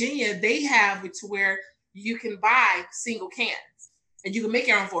 Virginia. They have it to where you can buy single cans and you can make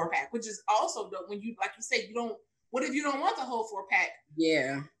your own 4-pack, which is also dope. When you, like you said, what if you don't want the whole 4-pack?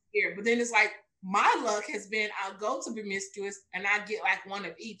 Yeah. Here, but then it's like my luck has been I'll go to Promiscuous and I get like one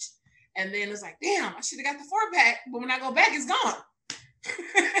of each, and then it's like, damn, I should have got the 4-pack, but when I go back, it's gone.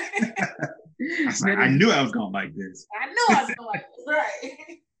 I knew I was going like this. I knew I was going like this,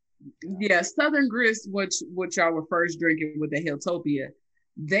 right? Yeah, Southern Grist, which y'all were first drinking with the Hilltopia,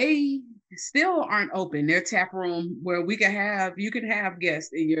 they still aren't open. Their tap room where you can have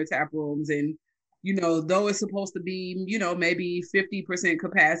guests in your tap rooms, and though it's supposed to be, maybe 50%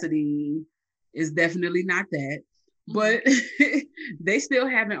 capacity, is definitely not that. But they still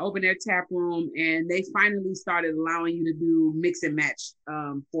haven't opened their tap room, and they finally started allowing you to do mix and match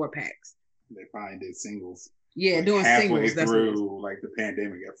 4-packs. They finally did singles. Yeah, doing halfway singles. Through like the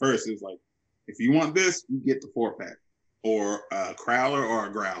pandemic. At first, it was like, if you want this, you get the 4-pack, or a crowler or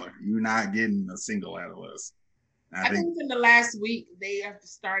a growler. You're not getting a single out of us. I think in the last week they have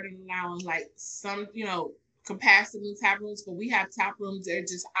started allowing like some, capacity tap rooms, but we have tap rooms that are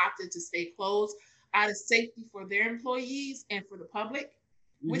just opted to stay closed out of safety for their employees and for the public,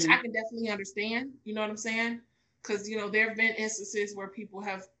 which I can definitely understand. You know what I'm saying? Because there have been instances where people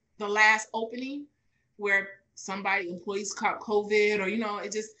have the last opening where employees caught COVID, or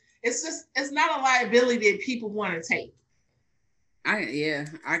it's not a liability that people want to take. I get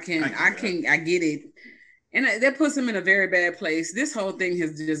it. And that puts them in a very bad place. This whole thing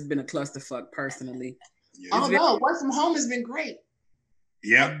has just been a clusterfuck, personally. Yeah. Work from home has been great.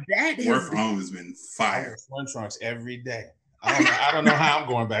 Yep. Work from home has been fire. I wear swim trunks every day. I don't know how I'm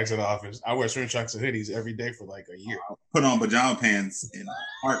going back to the office. I wear swim trunks and hoodies every day for like a year. Put on pajama pants in a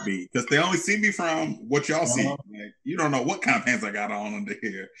heartbeat because they only see me from what y'all see. Like, you don't know what kind of pants I got on under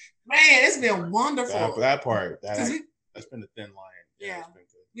here. Man, it's been wonderful. That part, that's been a thin line. Yeah. It's been good.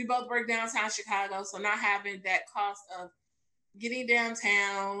 We both work downtown Chicago, so not having that cost of getting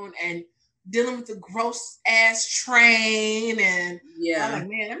downtown and dealing with the gross ass train, and I'm like,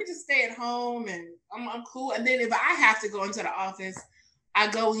 man, let me just stay at home and I'm cool. And then if I have to go into the office, I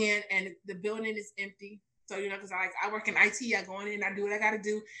go in and the building is empty. So because I work in IT, I go in and I do what I got to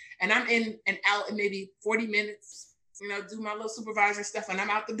do, and I'm in and out in maybe 40 minutes. Do my little supervisor stuff, and I'm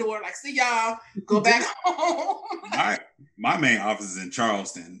out the door. Like, see y'all, go back home. My main office is in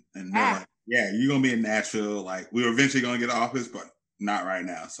Charleston, and they're like, yeah, you're gonna be in Nashville. Like, we were eventually gonna get an office, but not right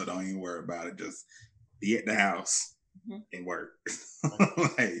now. So don't even worry about it. Just be at the house and work.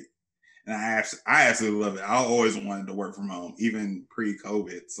 And I absolutely love it. I always wanted to work from home, even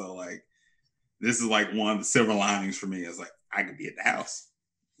pre-COVID. So like, this is like one of the silver linings for me. Is like I could be at the house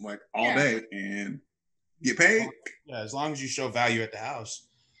like all day and get paid. Yeah, as long as you show value at the house.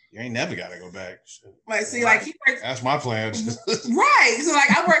 You ain't never got to go back. Shit. Like, see, like he works. That's my plan. Right. So, like,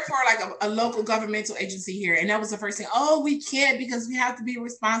 I work for like a local governmental agency here, and that was the first thing. Oh, we can't because we have to be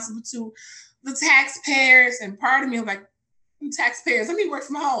responsible to the taxpayers. And part of me was like, taxpayers, let me work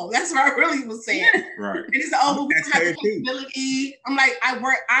from home. That's what I really was saying. Right. And it's like, oh, but we don't have the capability. I'm like,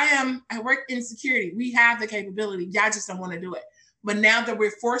 I work in security. We have the capability. Y'all just don't want to do it. But now that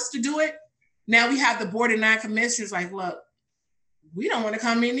we're forced to do it, now we have the board of 9 commissioners like, look, we don't want to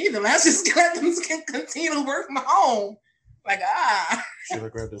come in either. Let's just let them continue to work from home. Like,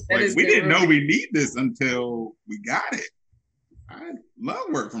 Like, we didn't know we need this until we got it. I love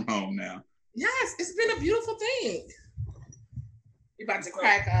work from home now. Yes, it's been a beautiful thing. We're about to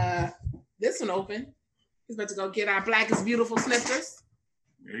crack this one open. He's about to go get our Black is Beautiful snifters.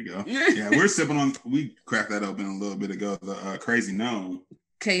 There you go. Yeah, we're sipping on, we cracked that open a little bit ago, the Crazy Gnome.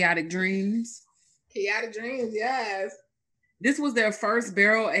 Chaotic Dreams. Chaotic Dreams, yes. This was their first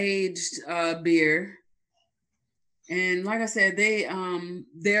barrel-aged beer. And like I said,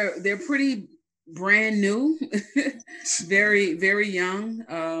 they're pretty brand new. Very, very young.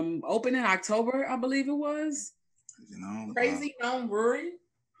 Opened in October, I believe it was. You know, Crazy Gnome Brewery.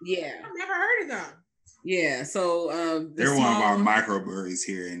 Yeah, I've never heard of them. Yeah, so they're one of our microbreweries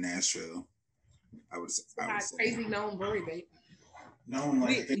here in Nashville. I would say Crazy Gnome Brewery, baby.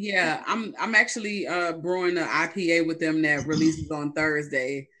 I'm actually brewing an IPA with them that releases on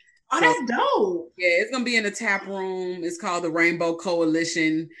Thursday. Oh, that's dope. Yeah, it's gonna be in the tap room. It's called the Rainbow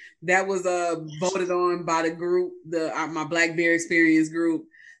Coalition. That was voted on by the group, my Black Beer Experience group.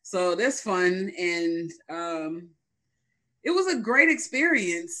 So that's fun, and it was a great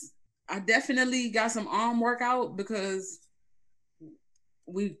experience. I definitely got some arm workout because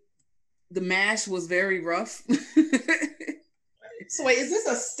the mash was very rough. So wait, is this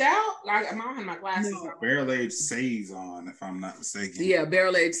a stout? Like, I don't have my glasses on. Barrel aged saison, if I'm not mistaken. Yeah,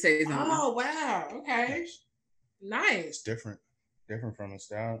 barrel aged saison. Oh wow, okay, nice. It's different from a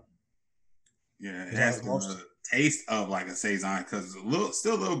stout. Yeah, it has the taste of like a saison because it's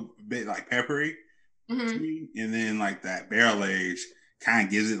still a little bit like peppery, to me. And then like that barrel age kind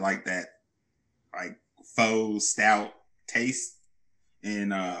of gives it like that like faux stout taste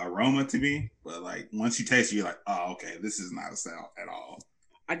and aroma to me. But like once you taste it, you're like, oh, okay, this is not a stout at all.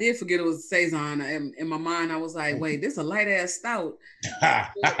 I did forget it was a saison. In my mind, I was like, wait, this is a light ass stout.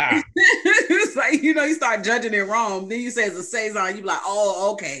 It's like, you start judging it wrong. Then you say it's a saison. You be like,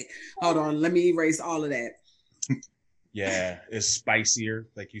 oh, okay. Hold on, let me erase all of that. Yeah, it's spicier,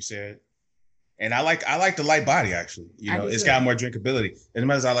 like you said. And I like the light body actually. It's got more drinkability. As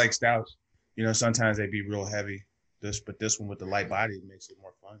much as I like stouts, sometimes they be real heavy. But this one with the light body makes it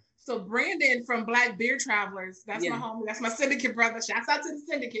more fun. So Brandon from Black Beer Travelers, that's my homie, that's my syndicate brother. Shouts out to the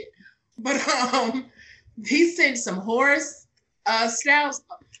syndicate. But he sent some horse stouts.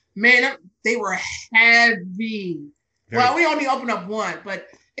 Man, they were heavy. We only opened up one, but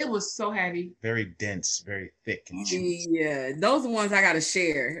it was so heavy. Very dense, very thick. Yeah, those are the ones I gotta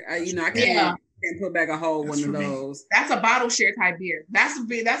share. I can't put back a whole one of those. That's a bottle share type beer. That's a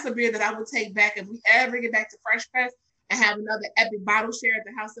beer that I would take back if we ever get back to Fresh Press and have another epic bottle share at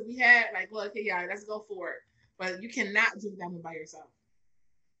the house that we had. Like, look, hey, y'all, let's go for it. But you cannot drink that one by yourself.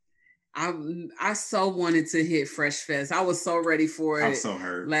 I so wanted to hit Fresh Fest. I was so ready for it. I'm so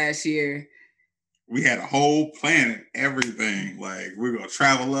hurt. Last year. We had a whole plan and everything. Like, we're going to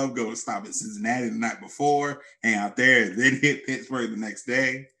travel up, go stop at Cincinnati the night before, hang out there, then hit Pittsburgh the next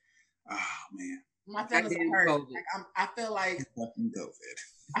day. Oh, man. My feelings are hurt. Like, I feel like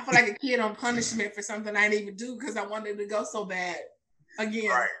a kid on punishment for something I didn't even do because I wanted to go so bad again.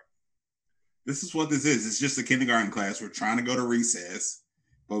 Right. This is what this is. It's just a kindergarten class. We're trying to go to recess,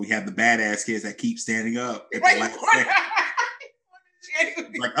 but we have the badass kids that keep standing up at the last second.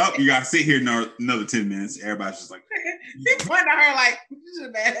 Like, oh, you gotta sit here another 10 minutes. Everybody's just like, he pointed at her like, "You're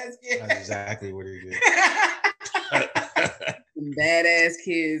a badass kid." That's exactly what he did. Badass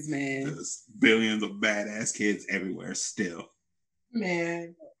kids, man. There's billions of badass kids everywhere still.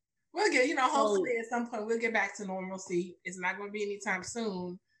 Man, we'll get, hopefully at some point we'll get back to normalcy. It's not going to be anytime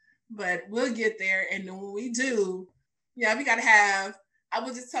soon, but we'll get there. And then when we do, we got to have. I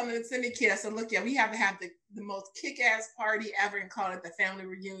was just telling the syndicate, I said, look, we have to have the most kick-ass party ever and call it the family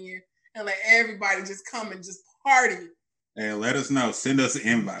reunion and let everybody just come and just party. Hey, let us know. Send us an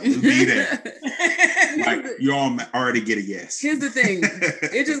invite. We'll be there. Like, you all already get a yes. Here's the thing.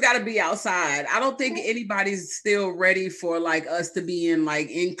 It just got to be outside. I don't think anybody's still ready for like us to be in like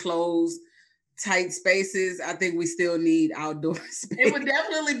enclosed tight spaces. I think we still need outdoor space. It would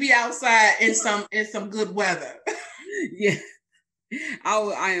definitely be outside in some good weather. Yeah.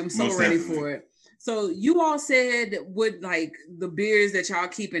 I am so ready for it. So you all said what like the beers that y'all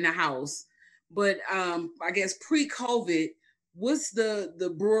keep in the house, but I guess pre-COVID, what's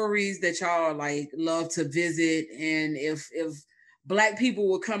the breweries that y'all like love to visit? And if Black people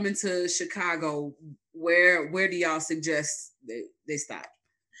were coming to Chicago, where do y'all suggest they stop?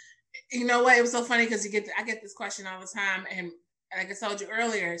 You know what? It was so funny because I get this question all the time, and like I told you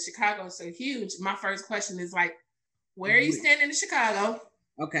earlier, Chicago is so huge. My first question is like, where are you standing in Chicago?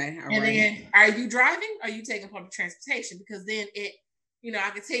 Okay. And then, are you driving? Or are you taking public transportation? Because then it, I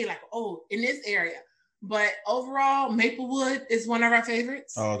can tell you like, oh, in this area. But overall, Maplewood is one of our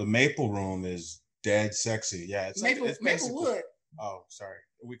favorites. Oh, the Maple Room is dead sexy. Yeah, it's Maplewood. Oh, sorry.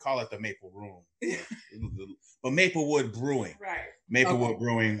 We call it the Maple Room. But Maplewood Brewing. Right. Maplewood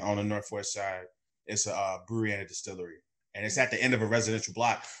Brewing on the northwest side. It's a brewery and a distillery. And it's at the end of a residential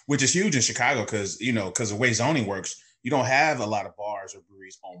block, which is huge in Chicago because the way zoning works, you don't have a lot of bars or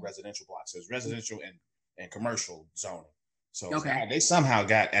breweries on residential blocks. There's residential and commercial zoning. So they somehow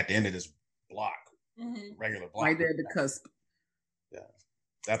got at the end of this block, regular block. Right there at the cusp. Yeah.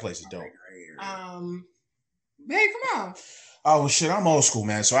 That place is dope. Babe, come on. Oh, shit, I'm old school,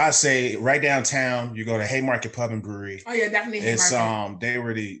 man. So I say right downtown, you go to Haymarket Pub and Brewery. Oh, yeah, definitely Haymarket.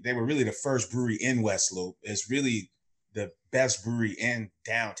 They were really the first brewery in West Loop. It's really the best brewery in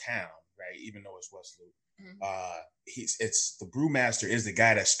downtown, right? Even though it's West Loop. It's the brewmaster is the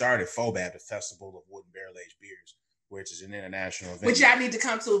guy that started FOBAB, the Festival of Wood and Barrel Aged Beers, which is an international event. Which y'all need to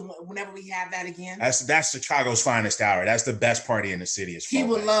come to whenever we have that again. That's Chicago's finest hour. That's the best party in the city. He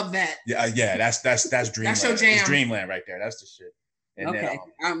would love that. Yeah, that's dreamland. That's your jam. It's dreamland right there. That's the shit. And okay,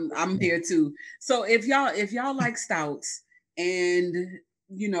 then, I'm here too. So if y'all like stouts and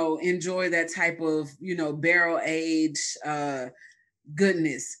enjoy that type of barrel aged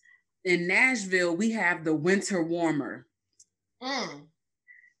goodness. In Nashville, we have the Winter Warmer.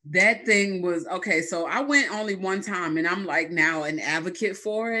 That thing was okay. So I went only one time and I'm like now an advocate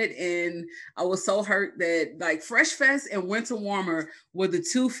for it. And I was so hurt that like Fresh Fest and Winter Warmer were the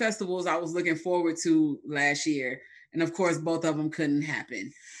two festivals I was looking forward to last year. And of course, both of them couldn't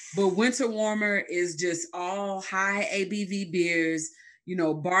happen. But Winter Warmer is just all high ABV beers,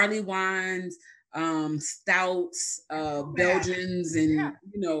 barley wines, stouts, Belgians, and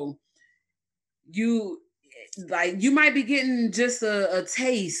you might be getting just a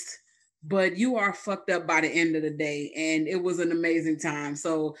taste, but you are fucked up by the end of the day. And it was an amazing time.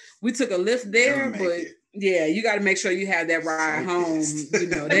 So we took a lift there, but yeah, you got to make sure you have that ride home.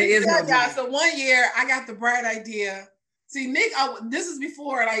 There is no time. So one year I got the bright idea. See, Nick, this is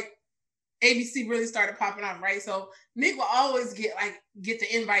before like ABC really started popping off, right? So Nick will always get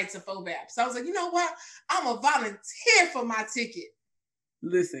the invites to FOBAB. So I was like, you know what? I'm a volunteer for my ticket.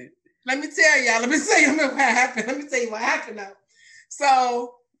 Listen. Let me tell you what happened. Let me tell you what happened though.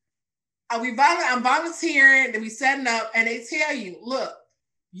 So I'm volunteering, and we setting up, and they tell you, look,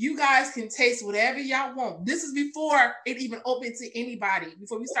 you guys can taste whatever y'all want. This is before it even opened to anybody,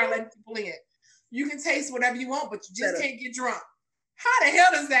 before we start letting people in. You can taste whatever you want, but you just can't get drunk. How the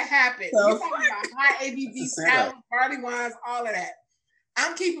hell does that happen? You're talking about high ABV stouts, barley wines, all of that.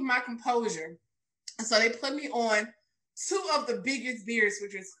 I'm keeping my composure. And so they put me on two of the biggest beers,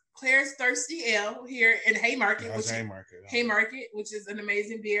 which is Claire's Thirsty Ale here in Haymarket, which is an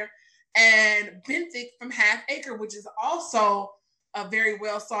amazing beer, and Benthic from Half Acre, which is also a very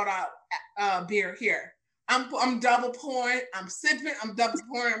well sought out beer here. I'm double pouring, I'm sipping, I'm double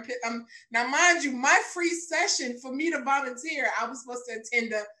pouring. Now, mind you, my free session for me to volunteer, I was supposed to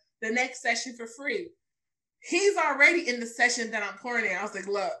attend the next session for free. He's already in the session that I'm pouring in. I was like,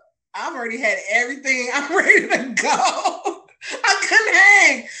 look, I've already had everything. I'm ready to go. I couldn't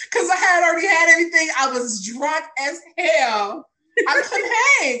hang because I had already had everything. I was drunk as hell. I couldn't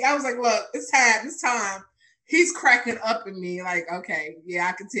hang. I was like, look, it's time. He's cracking up at me like, okay, yeah,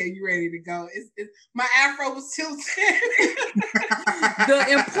 I can tell you ready to go. My afro was tilted. The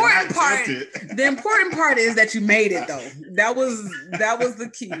important part is that you made it though. That was the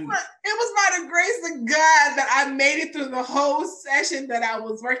key. It was by the grace of God that I made it through the whole session that I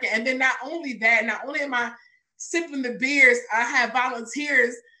was working. And then not only am I sipping the beers, I had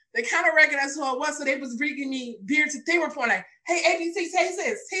volunteers. They kind of recognized who I was, so they was bringing me beers. They were pouring like, hey, ABC, taste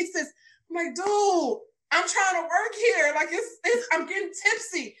this. I'm like, dude, I'm trying to work here. Like I'm getting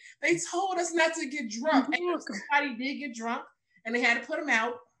tipsy. They told us not to get drunk. And somebody did get drunk and they had to put them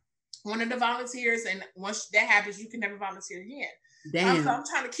out. One of the volunteers, and once that happens, you can never volunteer again. Damn. So I'm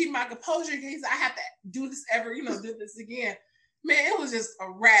trying to keep my composure in case I have to do this do this again. Man, it was just a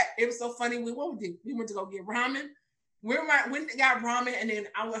wrap. It was so funny. We went to go get ramen. We got ramen, and then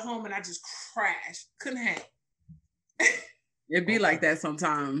I went home and I just crashed. Couldn't hang. It'd be like that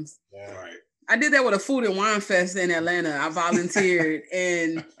sometimes. Yeah. Right. I did that with a food and wine fest in Atlanta. I volunteered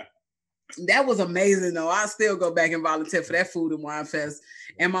and that was amazing though. I still go back and volunteer for that food and wine fest.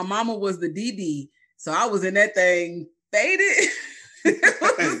 And my mama was the DD. So I was in that thing faded.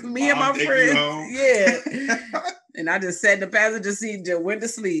 Me and my friends. Yeah. And I just sat in the passenger seat and just went to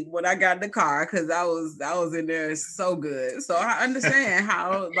sleep when I got in the car because I was in there so good. So I understand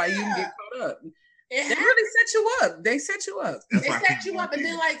how like you can get caught up. They really set you up. They set you up. They set you up, and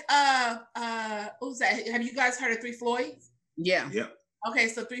then like what was that? Have you guys heard of Three Floyds? Yeah. Yep. Okay,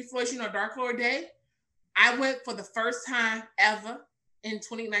 so Three Floyds, Dark Lord Day. I went for the first time ever in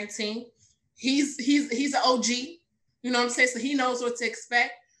 2019. He's an OG. You know what I'm saying? So he knows what to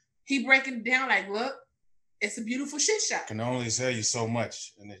expect. He breaking it down like, look, it's a beautiful shit show. Can only tell you so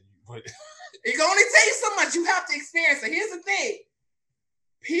much, and then it can only tell you so much. You have to experience it. Here's the thing.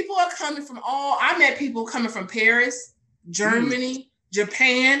 People are coming from I met people coming from Paris, Germany,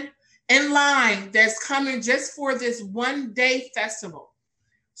 Japan, in line that's coming just for this one day festival.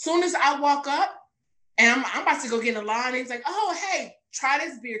 Soon as I walk up and I'm about to go get in a line, and he's like, oh, hey, try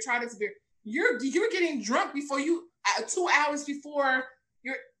this beer. You're getting drunk before 2 hours before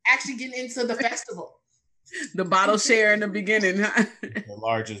you're actually getting into the festival. The bottle share in the beginning, huh? The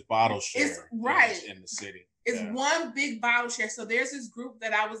largest bottle share in the city. It's one big bottle share. So there's this group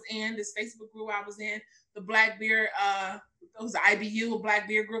that I was in, this Facebook group I was in, the Black Beer, it was the IBU, a Black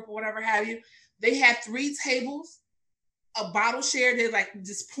Beer group or whatever have you. They had 3 tables, a bottle share. They're like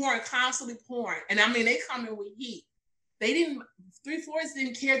just pouring, constantly pouring. And I mean, they come in with heat. Three Floyds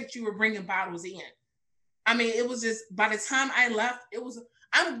didn't care that you were bringing bottles in. I mean, it was just, by the time I left,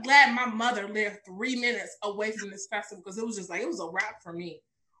 I'm glad my mother lived 3 minutes away from this festival because it was just like, it was a wrap for me.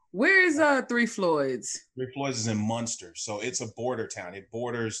 Where is Three Floyds? Three Floyds is in Munster, so it's a border town. It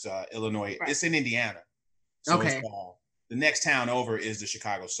borders Illinois. Right. It's in Indiana. So okay. The next town over is the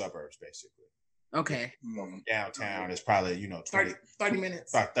Chicago suburbs, basically. Okay. Downtown is probably 30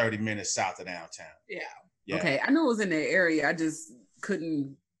 minutes. About 30 minutes south of downtown. Yeah. Okay, I knew it was in that area. I just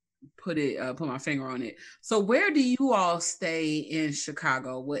couldn't put my finger on it. So where do you all stay in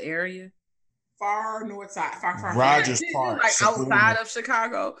Chicago? What area? Far north side. Far Rogers Park. Like outside of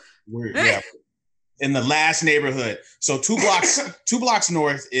Chicago. In the last neighborhood. So 2 blocks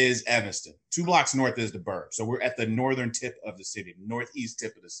north is Evanston. 2 blocks north is the burb. So we're at the northern tip of the city, northeast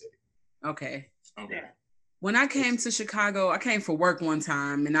tip of the city. Okay. When I came to Chicago, I came for work one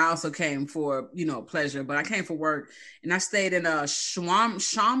time, and I also came for, pleasure, but I came for work, and I stayed in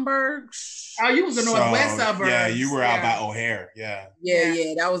Schaumburg. Oh, you was the northwest suburbs. Yeah, you were out by O'Hare. Yeah,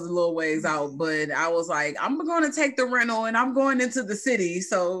 that was a little ways out, but I was like, I'm going to take the rental, and I'm going into the city,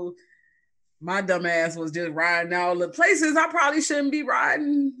 so my dumb ass was just riding all the places I probably shouldn't be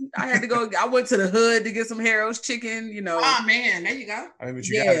riding. I had to go. I went to the hood to get some Harold's chicken, Oh man, there you go. I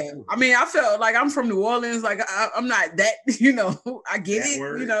mean, I felt like I'm from New Orleans. Like I'm not that, I get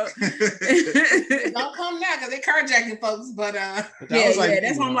that it, Don't come now because they carjacking folks. But that's why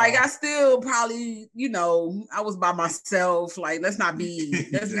I'm like, I still probably, I was by myself. Like, let's be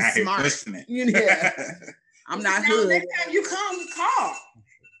smart. I'm not hood. Next time you come, call.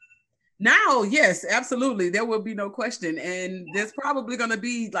 Now, yes, absolutely. There will be no question. And there's probably going to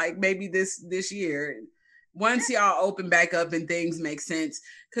be like maybe this year, once y'all open back up and things make sense.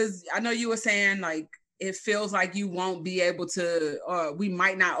 Because I know you were saying like, it feels like you won't be able to, or we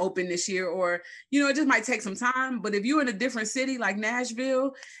might not open this year, or, it just might take some time. But if you're in a different city like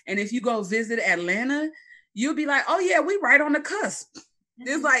Nashville, and if you go visit Atlanta, you'll be like, oh yeah, we right on the cusp.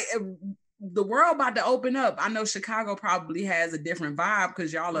 It's like the world about to open up. I know Chicago probably has a different vibe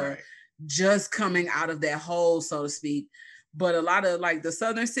because y'all are just coming out of that hole, so to speak. But a lot of like the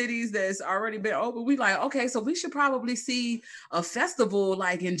southern cities that's already been open, we like, okay, so we should probably see a festival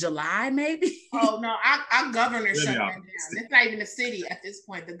like in July, maybe. Oh no, our governor shut that down. It's not even a city at this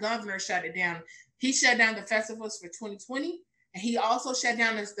point. The governor shut it down. He shut down the festivals for 2020, and he also shut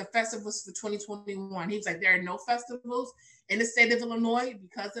down the festivals for 2021. He was like, there are no festivals in the state of Illinois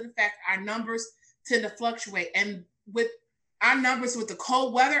because of the fact our numbers tend to fluctuate, and with our numbers with the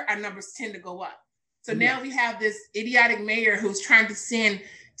cold weather, our numbers tend to go up. So now we have this idiotic mayor who's trying to send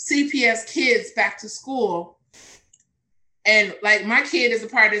CPS kids back to school. And like my kid is a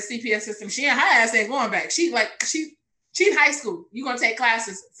part of the CPS system. She and her ass ain't going back. She in high school. You're going to take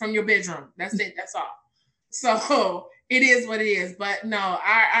classes from your bedroom. That's it. That's all. So it is what it is. But no,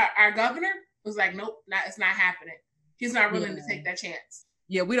 our governor was like, nope, it's not happening. He's not willing to take that chance.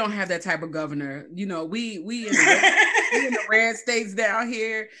 Yeah, we don't have that type of governor. We in the red states down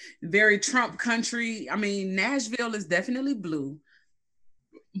here, very Trump country. I mean, Nashville is definitely blue.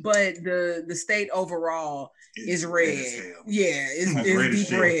 but the state overall is red. Yeah, it's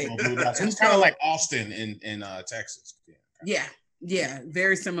deep red. It's kind of like Austin in Texas. Yeah,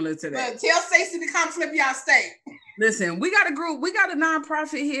 very similar to that. But tell Stacey to come flip y'all state. Listen, we got a group, we got a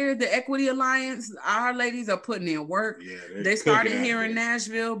nonprofit here, the Equity Alliance. Our ladies are putting in work. Yeah, they started here in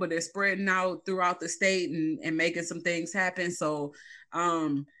Nashville, but they're spreading out throughout the state and making some things happen. So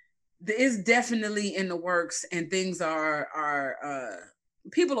it's definitely in the works, and things are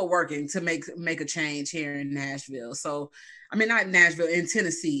people are working to make a change here in Nashville. So I mean, not Nashville, in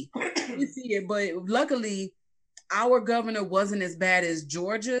Tennessee. We see it, but luckily our governor wasn't as bad as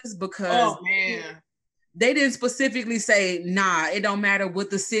Georgia's, because they didn't specifically say, nah, it don't matter what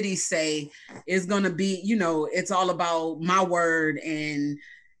the cities say. It's going to be, it's all about my word. And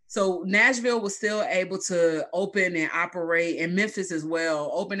so Nashville was still able to open and operate, and Memphis as well,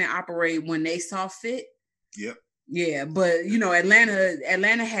 open and operate when they saw fit. Yep. Yeah, but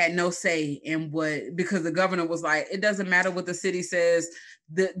Atlanta had no say in because the governor was like, it doesn't matter what the city says.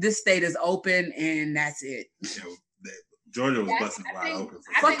 This state is open, and that's it. Georgia was busting wide open.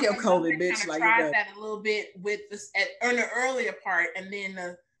 Fuck your COVID, bitch. Like tried that a little bit with this on the earlier part, and then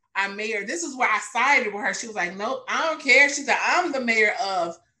our mayor. This is where I sided with her. She was like, "Nope, I don't care." She's like, "I'm the mayor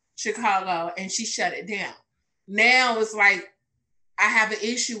of Chicago," and she shut it down. Now it's like I have an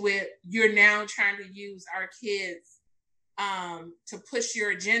issue with you're now trying to use our kids to push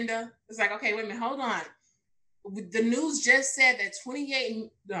your agenda. It's like, okay, wait a minute, hold on. The news just said that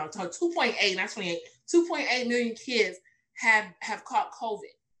 2.8, not 28, 2.8 million kids have caught COVID.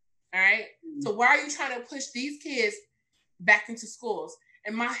 All right. So why are you trying to push these kids back into schools?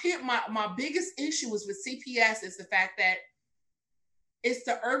 And my biggest issue is with CPS is the fact that it's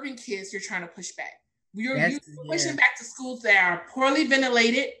the urban kids you're trying to push back. You're pushing back to schools that are poorly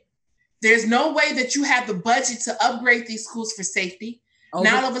ventilated. There's no way that you have the budget to upgrade these schools for safety.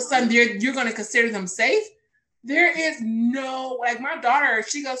 Now all of a sudden you're going to consider them safe. There is no, like my daughter,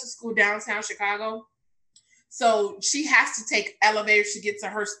 she goes to school downtown Chicago. So she has to take elevators to get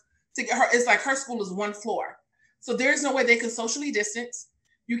her. It's like her school is one floor. So there's no way they can socially distance.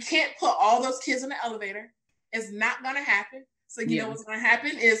 You can't put all those kids in the elevator. It's not going to happen. So you know what's going to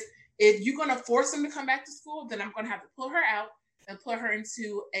happen is if you're going to force them to come back to school, then I'm going to have to pull her out and put her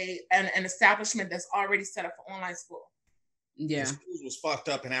into an establishment that's already set up for online school. Yeah, the schools was fucked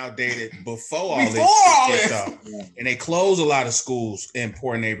up and outdated before all this. And they closed a lot of schools in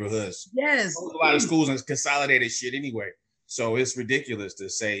poor neighborhoods. Yes, a lot of schools and consolidated shit anyway. So it's ridiculous to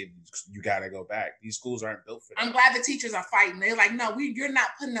say you got to go back. These schools aren't built for that. I'm glad the teachers are fighting. They're like, no, you're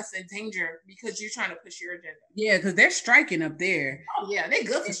not putting us in danger because you're trying to push your agenda. Yeah, because they're striking up there. Oh yeah, they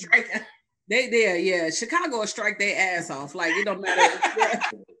good for striking. Chicago will strike their ass off. Like it don't matter.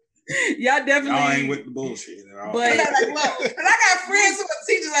 Y'all definitely ain't with the bullshit at all. But like, look, and I got friends who are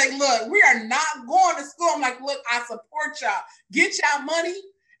teachers like, look, we are not going to school. I'm like, look, I support y'all. Get y'all money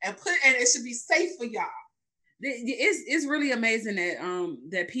and it should be safe for y'all. It's really amazing that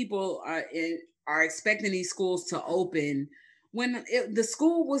that people are expecting these schools to open when the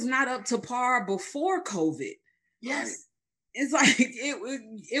school was not up to par before COVID. Yes. It's like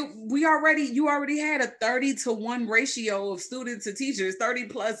you already had a 30-to-1 ratio of students to teachers, 30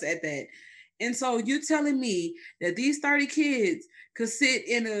 plus at that. And so you're telling me that these 30 kids could sit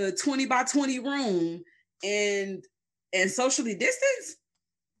in a 20 by 20 room and socially distance?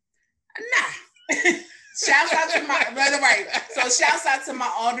 Nah. Shouts out to shouts out to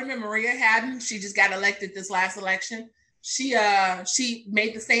my alderman, Maria Haddon. She just got elected this last election. She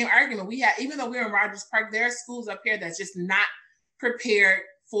made the same argument. Even though we're in Rogers Park, there are schools up here that's just not prepared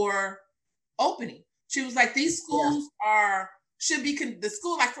for opening. She was like, these schools should be the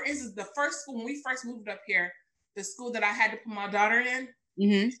school, like for instance, the first school when we first moved up here, the school that I had to put my daughter in,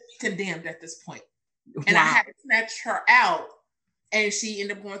 should be condemned at this point. And I had to snatch her out, and she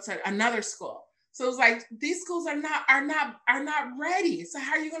ended up going to another school. So it's like these schools are not ready. So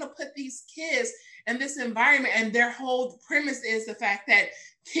how are you going to put these kids in this environment? And their whole premise is the fact that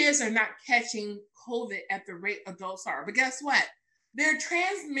kids are not catching COVID at the rate adults are. But guess what? They're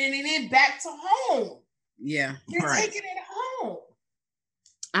transmitting it back to home. Yeah, they're taking it home.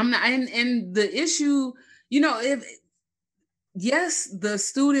 I'm not, and the issue, yes, the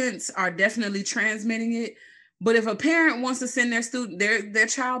students are definitely transmitting it. But if a parent wants to send their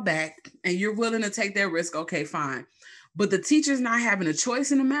child back and you're willing to take their risk, okay, fine. But the teacher's not having a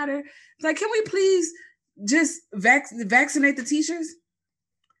choice in the matter. It's like, can we please just vaccinate the teachers?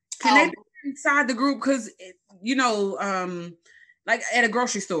 Can they be inside the group? Because, like at a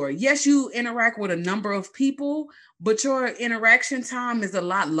grocery store, yes, you interact with a number of people, but your interaction time is a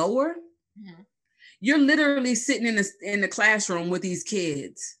lot lower. Mm-hmm. you're literally sitting in the classroom with these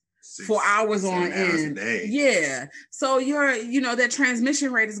kids 4 hours on end. Yeah. So that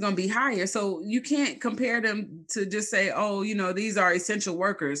transmission rate is going to be higher. So you can't compare them to just say, oh, these are essential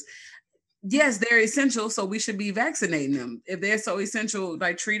workers. Yes, they're essential. So we should be vaccinating them. If they're so essential,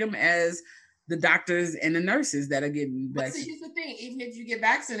 like treat them as the doctors and the nurses that are getting vaccinated. But see, here's the thing: even if you get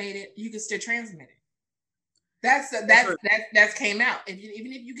vaccinated, you can still transmit it. That's came out.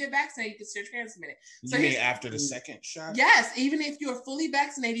 Even if you get vaccinated, you can still transmit it. So you mean after the second shot? Yes, even if you're fully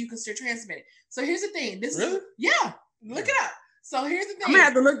vaccinated, you can still transmit it. So here's the thing: look it up. So here's the thing. I'm gonna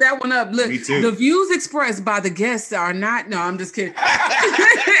have to look that one up. Look, the views expressed by the guests are not. No, I'm just kidding.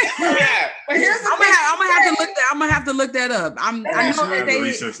 But here's the thing. I'm gonna have to look that up. I know that they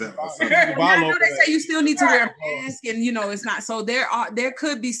research that. I know they say you still need to wear a mask, and it's not. So there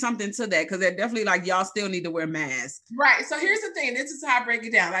could be something to that because they're definitely like y'all still need to wear masks. Right. So here's the thing. This is how I break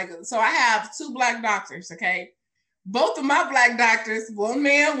it down. So I have 2 Black doctors. Okay, both of my Black doctors, one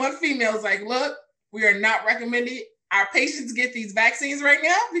man, one female, is like, look, we are not recommending our patients get these vaccines right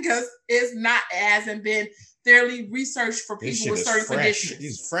now because it hasn't been thoroughly researched for people with certain conditions.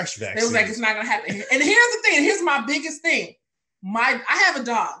 These fresh vaccines. It was like, it's not going to happen. And here's the thing. Here's my biggest thing. I have a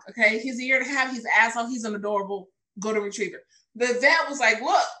dog, okay? He's a year and a half. He's an asshole. He's an adorable golden retriever. The vet was like,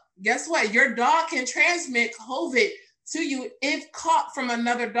 look, guess what? Your dog can transmit COVID to you if caught from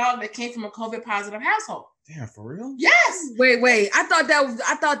another dog that came from a COVID positive household. Damn, for real? Yes. Wait. I thought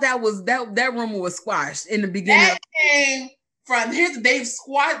that rumor was squashed in the beginning. That came from they've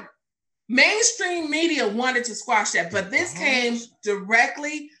squashed. Mainstream media wanted to squash that, but this came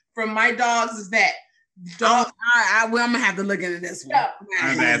directly from my dog's vet. I'm gonna have to look into this one.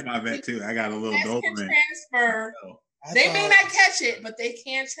 I asked my vet too. I got a little Doberman. Transfer. They may not catch it, but they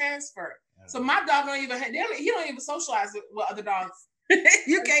can transfer. So my dog he don't even socialize with other dogs.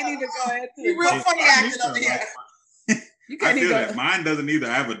 You can't even go ahead. You're real funny acting over here. You can't I feel that. Mine doesn't either.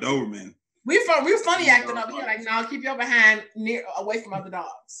 I have a Doberman. We're funny acting over here. Like, no, keep your behind away from other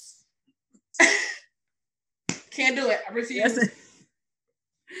dogs. Can't do it. I refuse.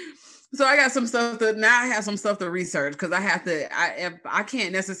 So I got some stuff I have some stuff to research because I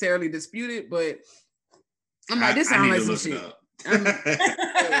can't necessarily dispute it, but I'm like, this sounds like some shit. I'm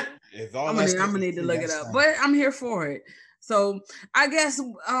gonna need to look it up, but I'm here for it. So I guess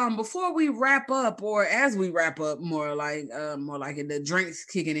before we wrap up, or as we wrap up, more like the drinks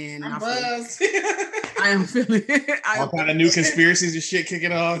kicking in. I'm buzzed. I am feeling all kind of new conspiracies and shit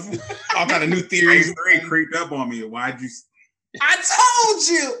kicking off. All kind of new theories. Creeped up on me. Why'd you? I told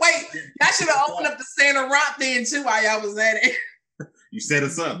you. Wait, I should have opened up the Santa Rock thing too while y'all was at it. You set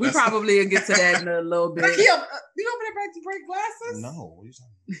us up. We probably will get to that in a little bit. You open it back to break glasses? No. What are you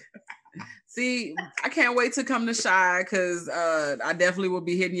talking about? See, I can't wait to come to Shy because I definitely will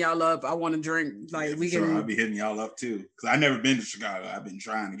be hitting y'all up. I want to drink. Like I'll be hitting y'all up too because I've never been to Chicago. I've been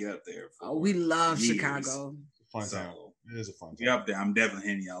trying to get up there. We love years. Chicago. Fun time. It is a fun time. Get up there. I'm definitely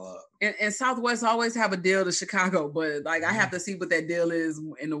hitting y'all up. And Southwest always have a deal to Chicago, but like I have to see what that deal is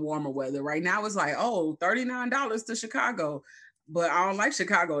in the warmer weather. Right now it's like, $39 to Chicago. But I don't like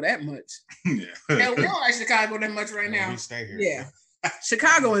Chicago that much. Yeah, we don't like Chicago that much right now. We stay here. Yeah.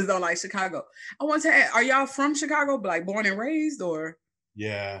 Chicagoans don't like Chicago. I want to ask, are y'all from Chicago, like born and raised, or?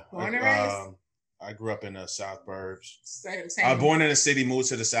 Yeah. Born and raised? I grew up in the South Burbs. Same. I was born in the city, moved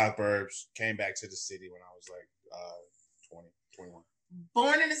to the South Burbs, came back to the city when I was like 20, 21.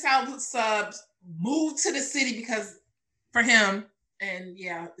 Born in the South Subs, moved to the city because for him, and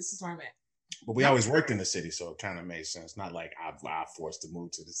yeah, this is where I'm at. But we always worked in the city, so it kind of made sense. Not like I forced to move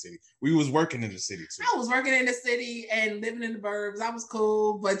to the city. We was working in the city too. I was working in the city and living in the burbs. I was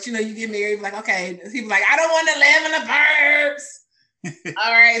cool, but you get married, like, okay. He was like, I don't want to live in the burbs.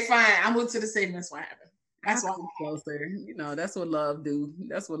 All right, fine. I moved to the city. And that's what happened. That's why I'm closer. That's what love do.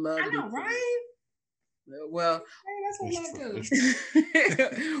 That's what love do. I know, right? Well, hey, that's what love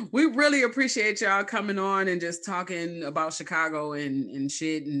do. We really appreciate y'all coming on and just talking about Chicago and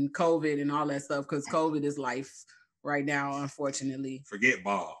shit and COVID and all that stuff because COVID is life right now, unfortunately. Forget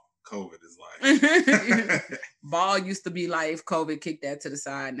ball. COVID is life. Ball used to be life. COVID kicked that to the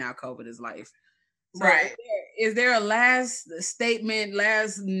side. Now COVID is life. So right. Is there a last statement,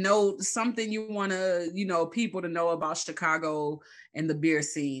 last note, something you want to, people to know about Chicago and the beer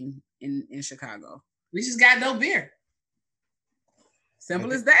scene in Chicago? We just got no beer.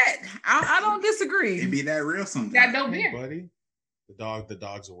 Simple as that. I don't disagree. It be that real sometimes. Got no beer, buddy. The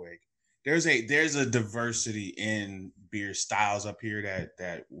dog's awake. There's a diversity in beer styles up here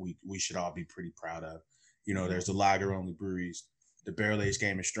that we should all be pretty proud of. There's the lager only breweries. The barrel aged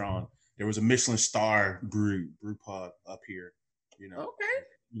game is strong. There was a Michelin star brew pub up here. Okay.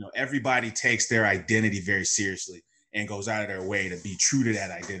 everybody takes their identity very seriously and goes out of their way to be true to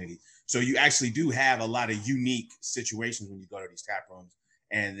that identity. So you actually do have a lot of unique situations when you go to these tap rooms.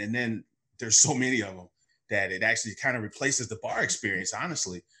 And then there's so many of them that it actually kind of replaces the bar experience.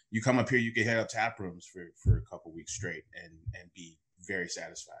 Honestly, you come up here, you can head up tap rooms for a couple weeks straight and be very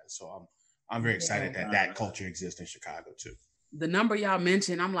satisfied. So I'm very excited that culture exists in Chicago too. The number y'all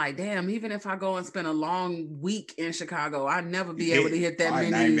mentioned, I'm like, damn, even if I go and spend a long week in Chicago, I'd never be able to hit that many.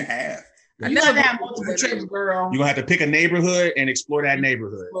 Not even half. I You never gotta have multiple trips, girl. You're gonna have to pick a neighborhood and explore that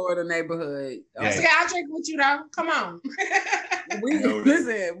neighborhood. Explore the neighborhood. Yeah. Okay, I'll drink with you though. Come on.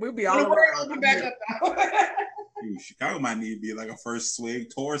 Listen, we'll be all around. I'll be back up though. Dude, Chicago might need to be like a first swing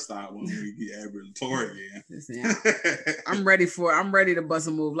tour stop when we get able to tour again. Listen, I'm ready to bust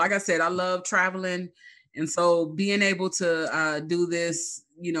a move. Like I said, I love traveling. And so being able to do this,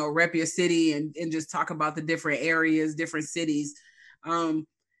 rep your city and just talk about the different areas, different cities,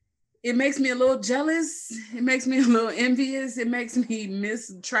 it makes me a little jealous. It makes me a little envious. It makes me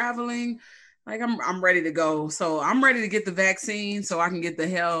miss traveling. Like I'm ready to go. So I'm ready to get the vaccine so I can get the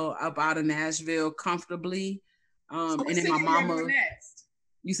hell up out of Nashville comfortably. So and then my mama. Next?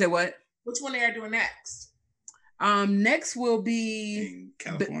 You say what? Which one they are doing next? Next will be in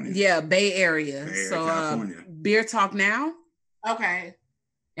California. Bay Area. California. Beer Talk Now. Okay.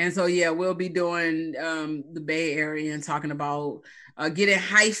 And so we'll be doing the Bay Area and talking about getting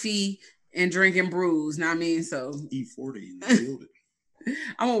hyphy and drinking brews. Know what I mean? So E40.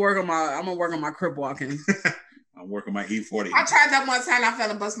 I'm gonna work on my crip walking. I'm working my E40. I tried that one time. I fell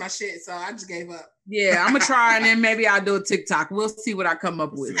and bust my shit, so I just gave up. Yeah, I'm gonna try and then maybe I'll do a TikTok. We'll see what I come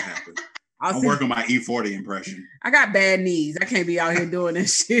up with. See what happens. I'm working my E40 impression. I got bad knees. I can't be out here doing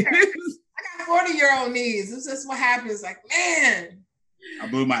this shit. I got 40-year-old knees. It's just what happens. Like, man. I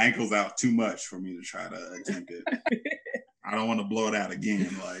blew my ankles out too much for me to try to attempt it. I don't want to blow it out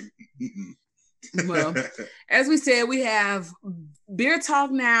again. Well, as we said, we have Beer Talk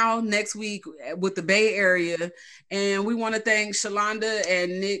Now next week with the Bay Area. And we want to thank Shalonda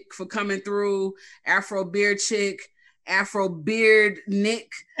and Nick for coming through. Afro Beard Chick, Afro Beard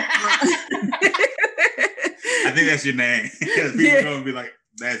Nick. I think that's your name. People are going to be like,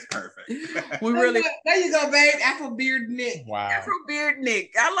 that's perfect. There you go, babe. Afro Beard Nick. Wow. Afro Beard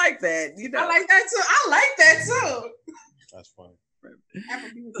Nick. I like that. I like that too. I like that too. That's funny.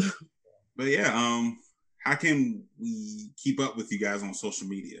 But how can we keep up with you guys on social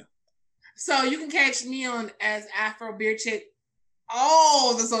media? So you can catch me on as Afro Beard Chick.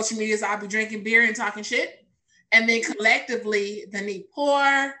 All the social medias, I'll be drinking beer and talking shit. And then collectively, the Neat Pour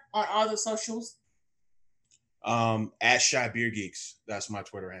on all the socials. At Shy Beer Geeks. That's my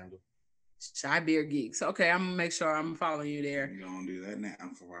Twitter handle. Shy Beer Geeks. Okay, I'm gonna make sure I'm following you there. You're gonna do that now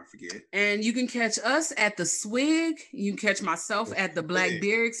before I forget. And you can catch us at the Swig. You can catch myself at the Black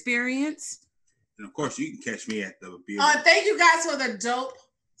Beer Experience. And of course, you can catch me at the beer. Thank you guys for the dope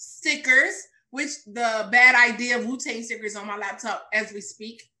stickers, which the bad idea of Wu-Tang stickers on my laptop as we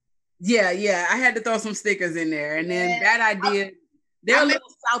speak. Yeah. I had to throw some stickers in there. And then bad idea. They're a little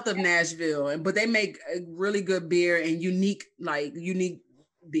south of Nashville, but they make a really good beer and unique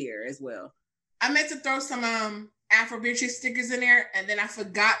beer as well. I meant to throw some Afro Beer Chick stickers in there, and then I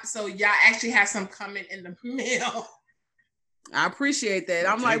forgot. So y'all actually have some coming in the mail. I appreciate that.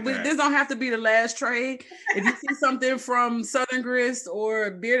 I'm like, this don't have to be the last trade. If you see something from Southern Grist or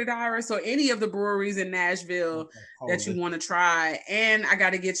Bearded Iris or any of the breweries in Nashville that you want to try, and I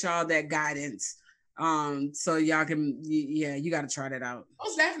got to get y'all that guidance. So y'all can, you got to try that out.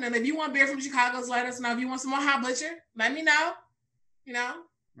 Most definitely. If you want beer from Chicago, let us know. If you want some more Hot Butcher, let me know.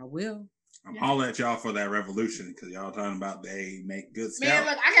 I will. I'm hollering at y'all for that Revolution because y'all talking about they make good stuff. Man,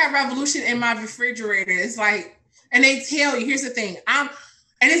 look, I got Revolution in my refrigerator. It's like, and they tell you, here's the thing. And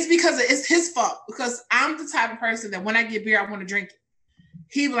it's because it's his fault because I'm the type of person that when I get beer, I want to drink it.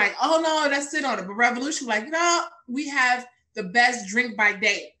 He be like, oh no, let's sit on it. But Revolution, like, no, we have the best drink by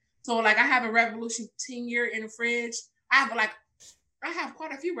day. So like I have a Revolution 10-year in the fridge. I have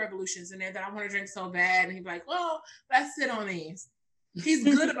quite a few Revolutions in there that I want to drink so bad. And he'd be like, well, let's sit on these. He's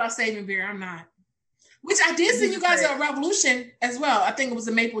good about saving beer. I'm not. Which I did send you guys a Revolution as well. I think it was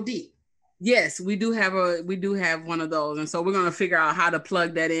a Maple Deep. Yes, we do have one of those. And so we're going to figure out how to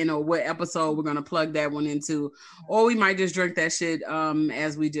plug that in or what episode we're going to plug that one into. Or we might just drink that shit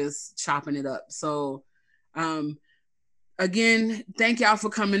as we just chopping it up. So again, thank y'all for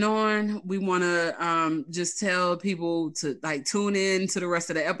coming on. We want to just tell people to tune in to the rest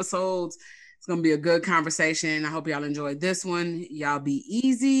of the episodes. It's going to be a good conversation. I hope y'all enjoyed this one. Y'all be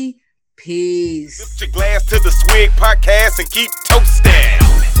easy. Peace. Lift your glass to the Swig podcast and keep toasting.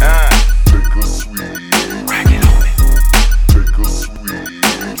 Take a swig.